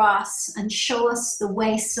empower us and show us the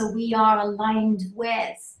way, so we are aligned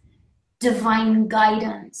with divine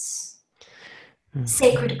guidance,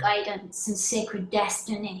 sacred Mhm. guidance, and sacred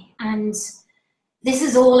destiny. And this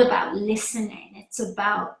is all about listening. It's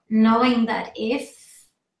about knowing that if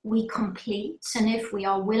we complete and if we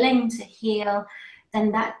are willing to heal,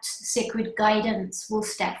 then that sacred guidance will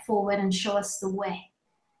step forward and show us the way.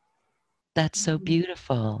 That's so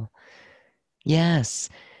beautiful. Yes,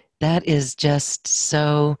 that is just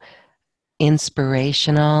so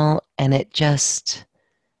inspirational, and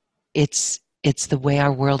it's the way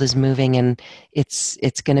our world is moving, and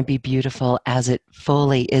it's going to be beautiful as it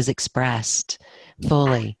fully is expressed.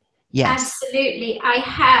 Fully. Yes. Absolutely. I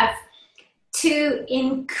have two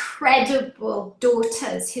incredible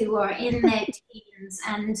daughters who are in their teens,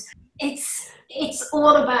 and it's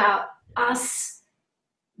all about us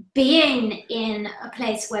being in a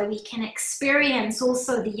place where we can experience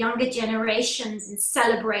also the younger generations and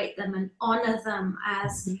celebrate them and honor them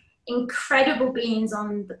as Mhm. incredible beings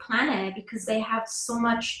on the planet, because they have so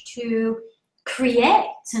much to create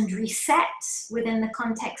and reset within the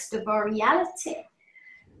context of our reality.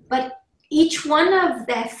 But each one of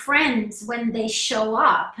their friends, when they show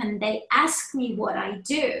up and they ask me what I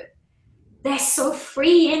do, they're so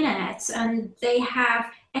free in it, and they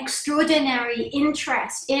have extraordinary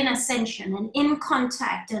interest in ascension and in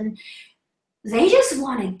contact, and they just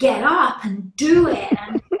want to get up and do it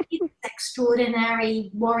and be extraordinary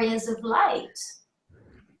warriors of light.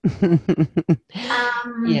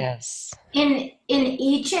 um, Yes. in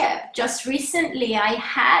Egypt just recently, I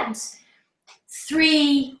had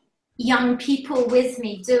three young people with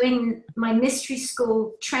me doing my mystery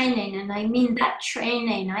school training, and I mean that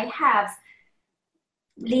training, I have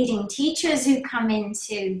leading teachers who come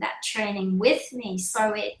into that training with me.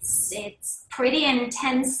 So it's pretty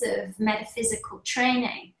intensive metaphysical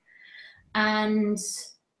training. And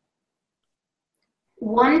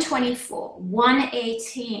 124,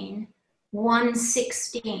 118,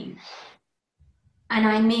 116. And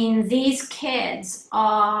I mean, these kids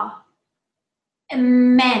are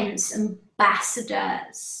immense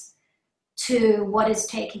ambassadors to what is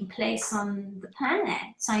taking place on the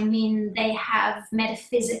planet. I mean, they have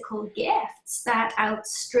metaphysical gifts that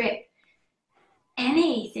outstrip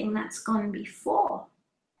anything that's gone before.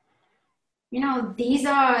 You know,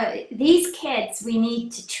 these kids we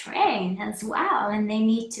need to train as well, and they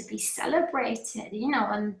need to be celebrated, you know,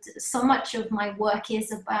 and so much of my work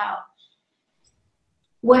is about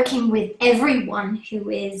working with everyone who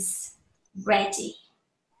is ready.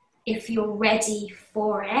 If you're ready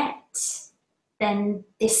for it, then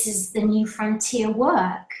this is the new frontier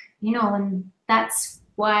work, you know, and that's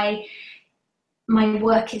why my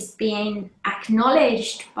work is being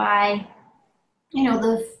acknowledged by, you know,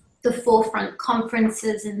 the forefront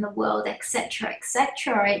conferences in the world, etc.,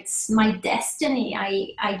 etc. It's my destiny.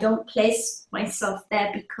 I don't place myself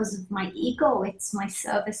there because of my ego. It's my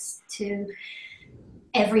service to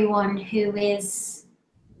everyone who is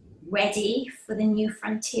ready for the new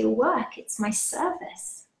frontier work. It's my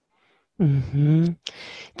service. Mm-hmm.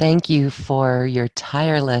 Thank you for your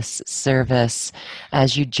tireless service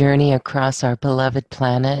as you journey across our beloved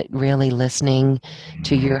planet, really listening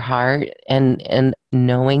to your heart and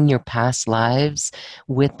knowing your past lives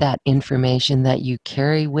with that information that you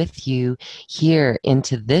carry with you here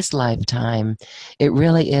into this lifetime. It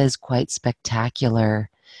really is quite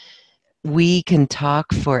spectacular. We can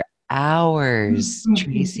talk for hours,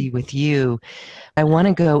 Tracy, with you. I want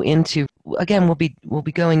to go into, again, we'll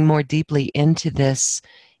be going more deeply into this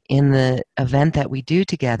in the event that we do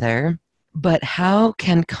together, but how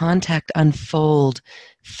can contact unfold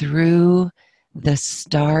through the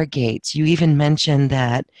stargates? You even mentioned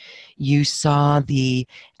that you saw the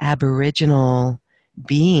Aboriginal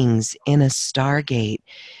beings in a stargate,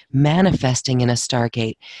 manifesting in a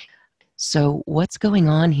stargate. So what's going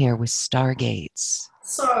on here with stargates?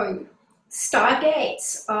 So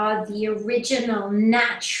stargates are the original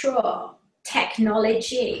natural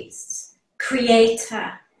technologies,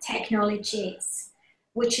 creator technologies,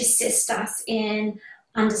 which assist us in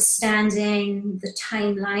understanding the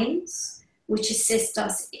timelines, which assist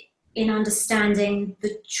us in understanding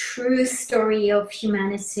the true story of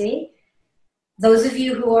humanity. Those of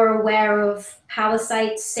you who are aware of power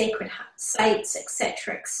sites, sacred sites,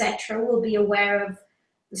 etc., will be aware of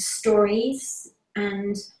the stories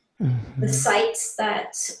and the sites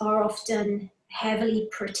that are often heavily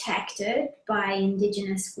protected by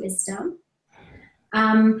indigenous wisdom.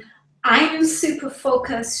 I'm super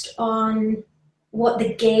focused on what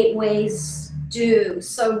the gateways do.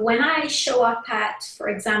 So when I show up at, for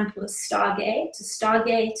example, a Stargate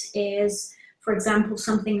is, for example,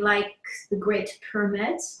 something like the Great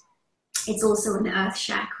Pyramid. It's also an earth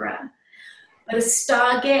chakra. But a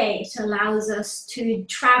Stargate allows us to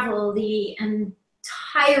travel the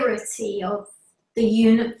entirety of the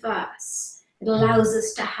universe. It allows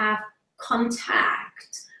us to have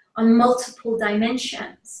contact on multiple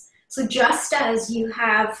dimensions. So just as you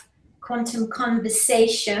have quantum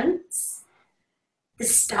conversations, the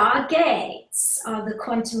stargates are the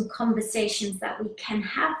quantum conversations that we can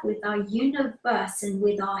have with our universe and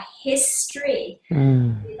with our history,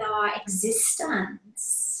 with our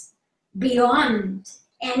existence, beyond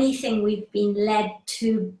anything we've been led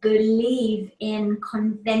to believe in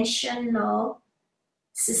conventional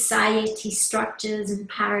society structures and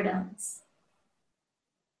paradigms.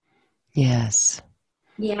 Yes.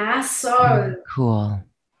 Yeah, so cool.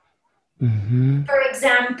 Mm-hmm. For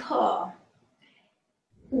example,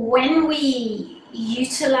 when we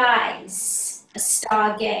utilize a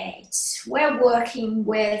stargate, we're working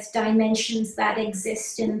with dimensions that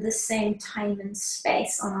exist in the same time and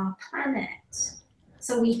space on our planet.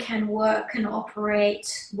 So we can work and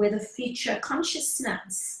operate with a future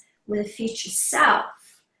consciousness, with a future self,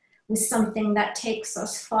 with something that takes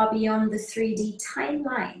us far beyond the 3D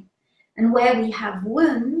timeline. And where we have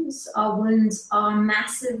wounds, our wounds are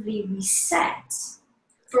massively reset.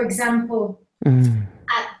 For example,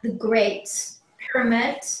 at the Great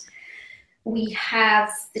Pyramid, we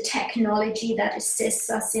have the technology that assists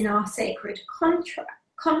us in our sacred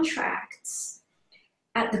contracts.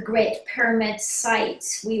 At the Great Pyramid site,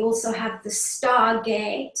 we also have the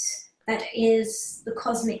Stargate that is the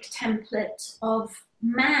cosmic template of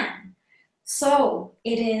man. So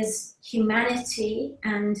it is humanity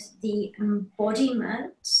and the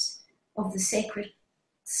embodiment of the sacred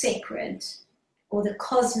or the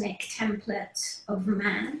cosmic template of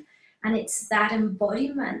man. And it's that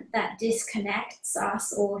embodiment that disconnects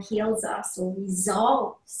us or heals us or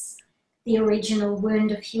resolves the original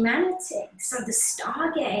wound of humanity. So the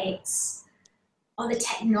stargates are the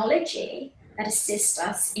technology that assist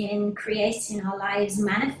us in creating our lives,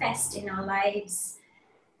 manifesting our lives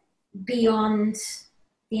beyond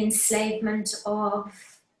the enslavement of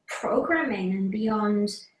programming and beyond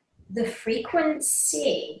the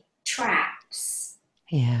frequency traps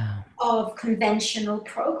of conventional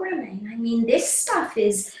programming. I mean, this stuff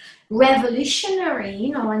is revolutionary,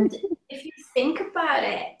 you know, and if you think about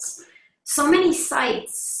it, so many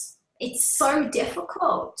sites, it's so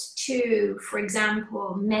difficult to, for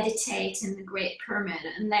example, meditate in the Great Pyramid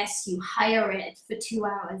unless you hire it for 2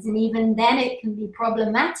 hours, and even then it can be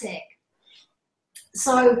problematic.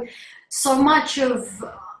 So much of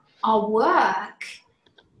our work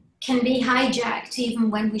can be hijacked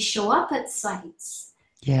even when we show up at sites.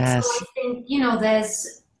 Yes. So I think, you know,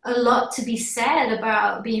 there's a lot to be said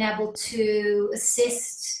about being able to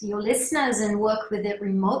assist your listeners and work with it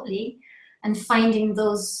remotely and finding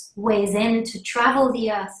those ways in to travel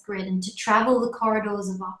the Earth grid and to travel the corridors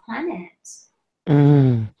of our planet.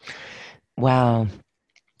 Wow.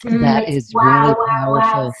 That is really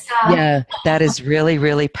powerful. Yeah, that is really,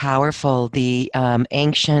 really powerful. The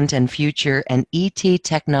ancient and future and ET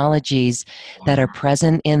technologies that are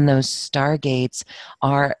present in those stargates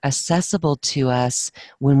are accessible to us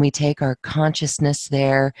when we take our consciousness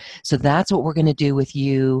there. So that's what we're going to do with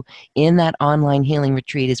you in that online healing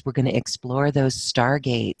retreat is we're going to explore those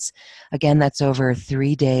stargates. Again, that's over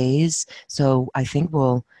 3 days. So I think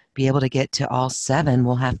we'll be able to get to all 7.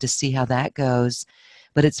 We'll have to see how that goes.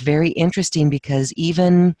 But it's very interesting because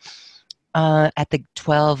even at the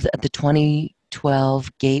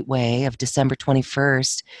 2012 gateway of December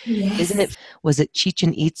 21st, was it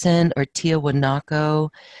Chichen Itzá or Tiahuanaco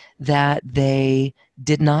that they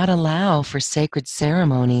did not allow for sacred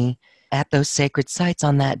ceremony at those sacred sites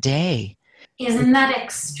on that day? Isn't that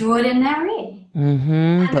extraordinary?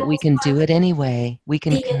 But we can do it anyway. We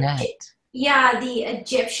can connect. Yeah, the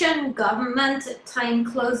Egyptian government at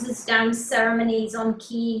times closes down ceremonies on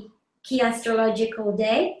key astrological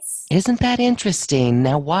dates. Isn't that interesting?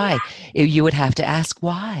 Now, why? You would have to ask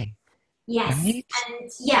why. Yes, right? And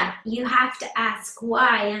yeah, you have to ask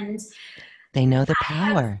why. And they know the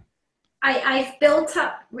power. I've built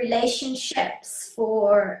up relationships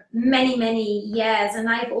for many, many years, and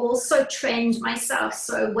I've also trained myself.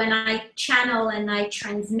 So when I channel and I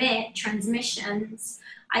transmit transmissions,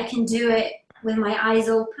 I can do it with my eyes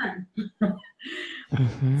open.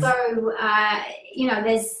 So, you know,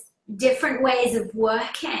 there's different ways of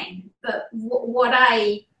working, but what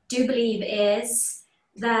I do believe is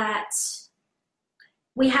that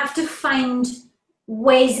we have to find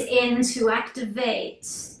ways in to activate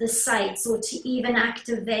the sites or to even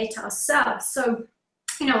activate ourselves. So,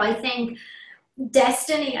 you know, I think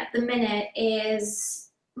destiny at the minute is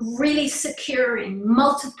really securing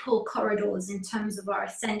multiple corridors in terms of our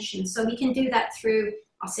ascension. So we can do that through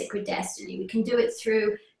our sacred destiny. We can do it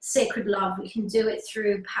through sacred love. We can do it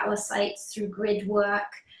through power sites, through grid work,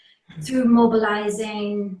 through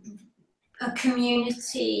mobilizing a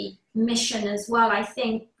community mission as well. I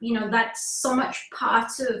think, you know, that's so much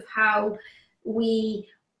part of how we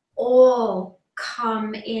all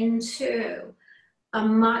come into a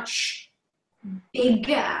much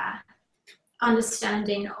bigger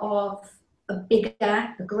understanding of a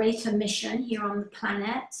greater mission here on the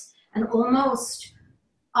planet, and almost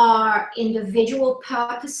our individual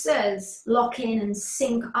purposes lock in and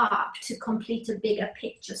sync up to complete a bigger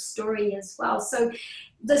picture story as well. So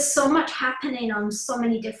there's so much happening on so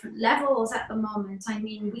many different levels at the moment. I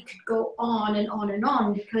mean, we could go on and on and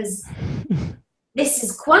on because this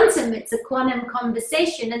is quantum, it's a quantum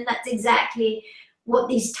conversation, and that's exactly what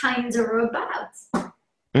these times are about.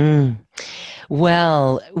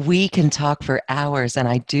 Well, we can talk for hours, and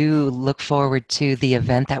I do look forward to the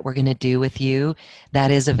event that we're going to do with you. That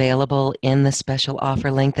is available in the special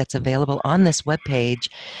offer link that's available on this webpage.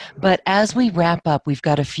 But as we wrap up, we've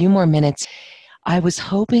got a few more minutes. I was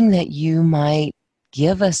hoping that you might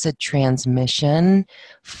give us a transmission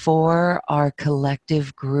for our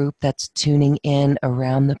collective group that's tuning in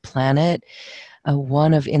around the planet,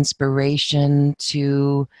 one of inspiration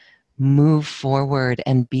to move forward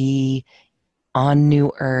and be on new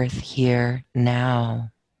earth here now.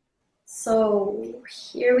 So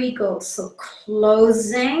here we go. So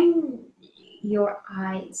closing your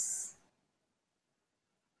eyes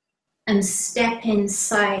and step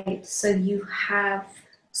inside so you have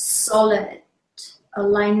solid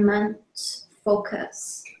alignment,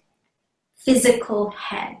 focus, physical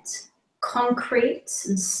head. concrete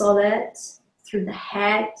and solid through the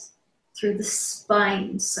head, through the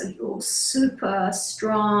spine. So you're super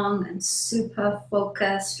strong and super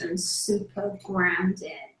focused and super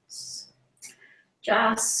grounded.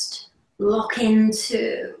 Just lock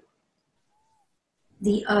into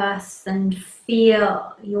the earth and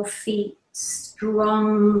feel your feet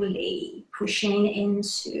strongly pushing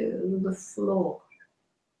into the floor.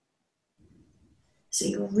 So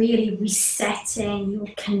you're really resetting your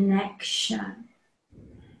connection.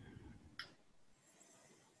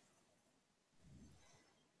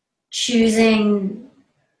 Choosing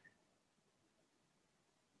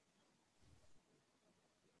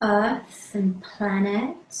Earth and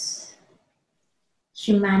planet,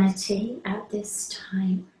 humanity at this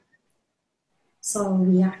time. So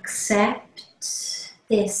we accept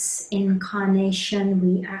this incarnation,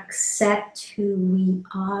 we accept who we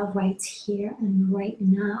are right here and right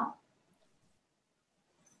now.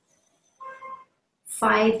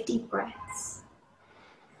 5 deep breaths.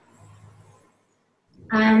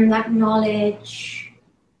 And acknowledge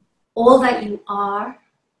all that you are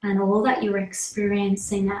and all that you're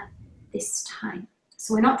experiencing at this time.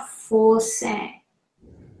 So we're not forcing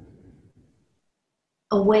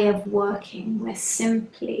a way of working, we're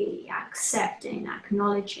simply accepting,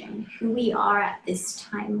 acknowledging who we are at this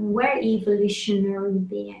time. We're evolutionary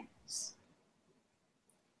beings.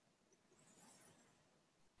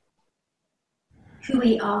 Who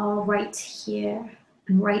we are right here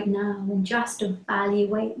and right now, and just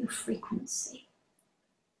evaluate your frequency.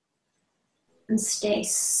 And stay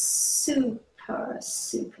super,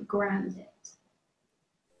 super grounded.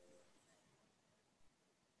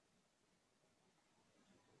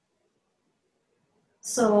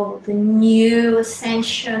 So the new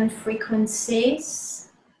ascension frequencies.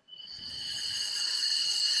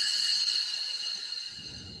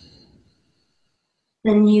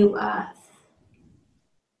 The new earth.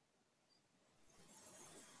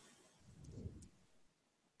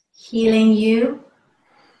 Healing you.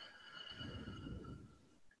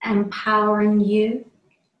 Empowering you.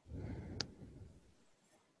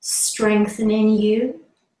 Strengthening you.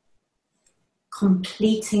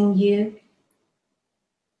 Completing you.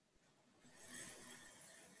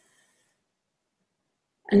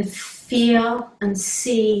 And feel and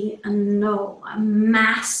see and know a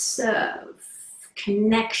massive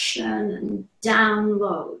connection and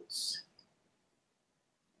downloads.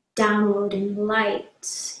 Downloading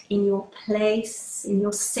light in your place, in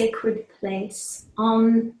your sacred place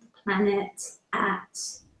on the planet at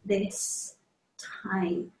this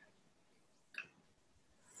time.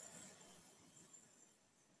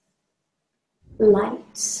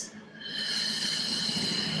 Light.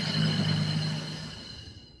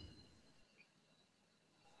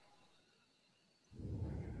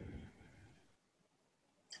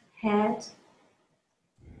 Head,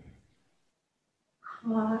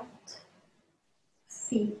 heart,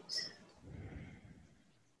 feet.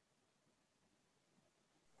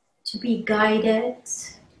 To be guided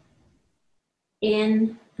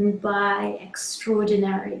in and by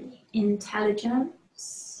extraordinary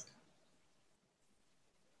intelligence.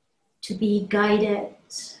 To be guided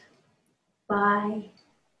by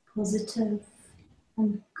positive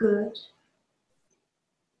and good.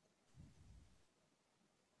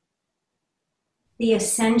 The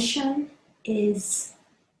ascension is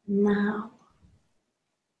now.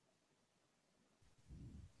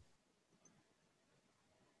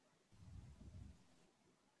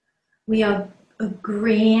 We are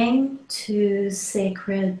agreeing to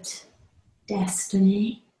sacred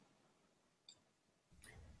destiny.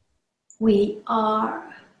 We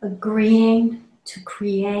are agreeing to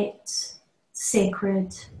create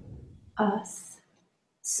sacred earth,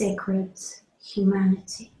 sacred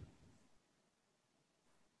humanity.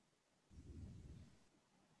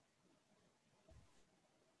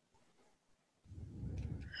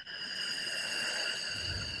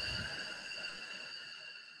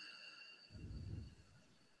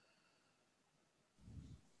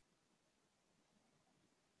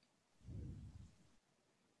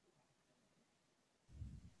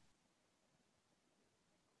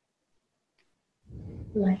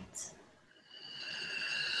 Light.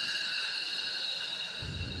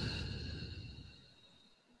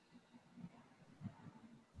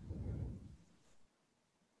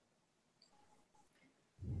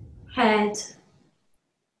 Head,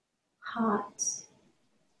 heart,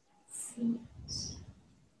 feet.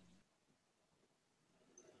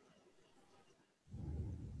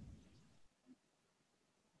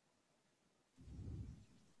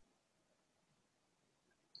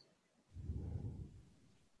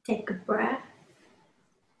 Take a breath.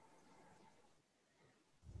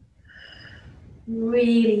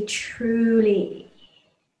 really, truly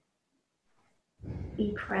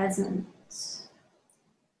be present,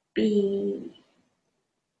 be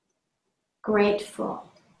grateful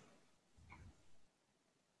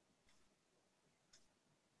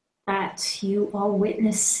that you are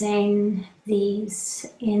witnessing these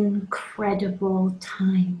incredible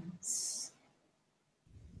times.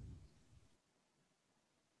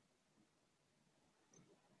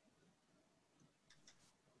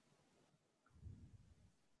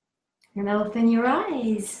 And open your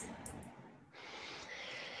eyes.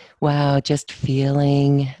 Wow, just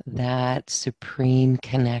feeling that supreme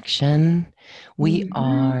connection. We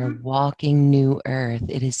are walking new earth.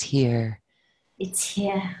 It is here. It's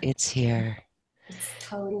here. It's here. It's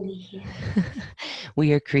totally here.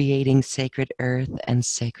 We are creating sacred earth and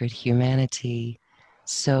sacred humanity.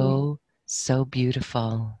 So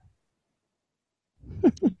beautiful.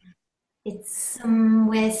 It's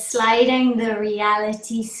we're sliding the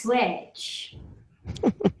reality switch.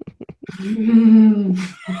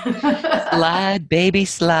 Slide, baby,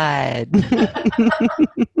 slide.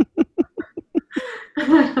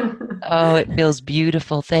 Oh, it feels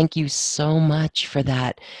beautiful. Thank you so much for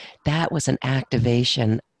that. That was an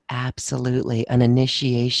activation. Absolutely. An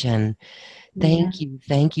initiation. Thank you.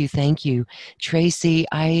 Thank you. Thank you. Tracy,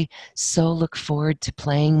 I so look forward to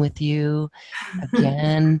playing with you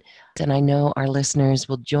again. And I know our listeners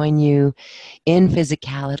will join you in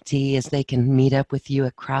physicality as they can meet up with you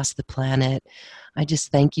across the planet. I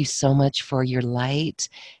just thank you so much for your light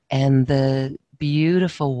and the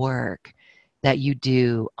beautiful work that you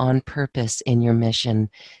do on purpose in your mission.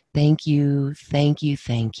 Thank you, thank you,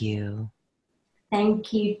 thank you.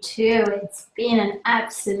 Thank you too. It's been an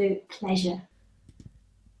absolute pleasure.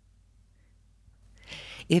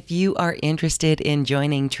 If you are interested in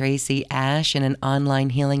joining Tracy Ash in an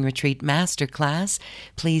online healing retreat masterclass,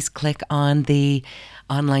 please click on the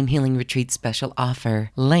online healing retreat special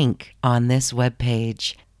offer link on this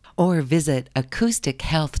webpage, or visit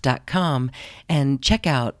acoustichealth.com and check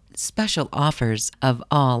out special offers of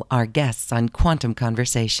all our guests on Quantum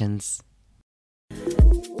Conversations.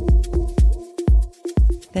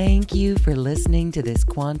 Thank you for listening to this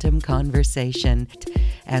quantum conversation.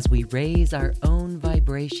 As we raise our own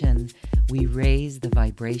vibration, we raise the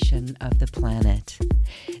vibration of the planet.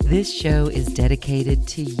 This show is dedicated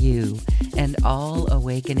to you and all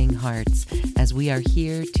awakening hearts, as we are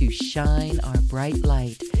here to shine our bright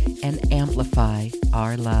light and amplify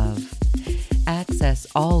our love. Access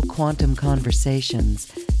all Quantum Conversations,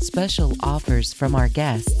 special offers from our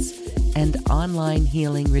guests, and online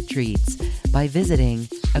healing retreats by visiting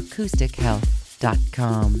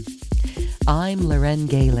acoustichealth.com. I'm Loren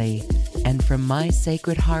Gailey, and from my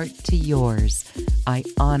sacred heart to yours, I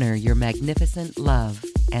honor your magnificent love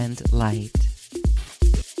and light.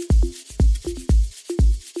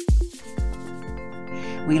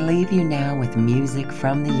 We leave you now with music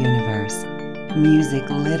from the universe. Music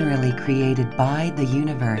literally created by the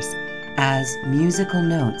universe, as musical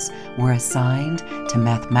notes were assigned to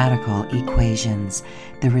mathematical equations.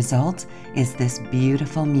 The result is this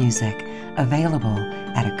beautiful music, available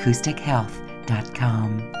at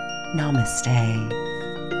acoustichealth.com. Namaste.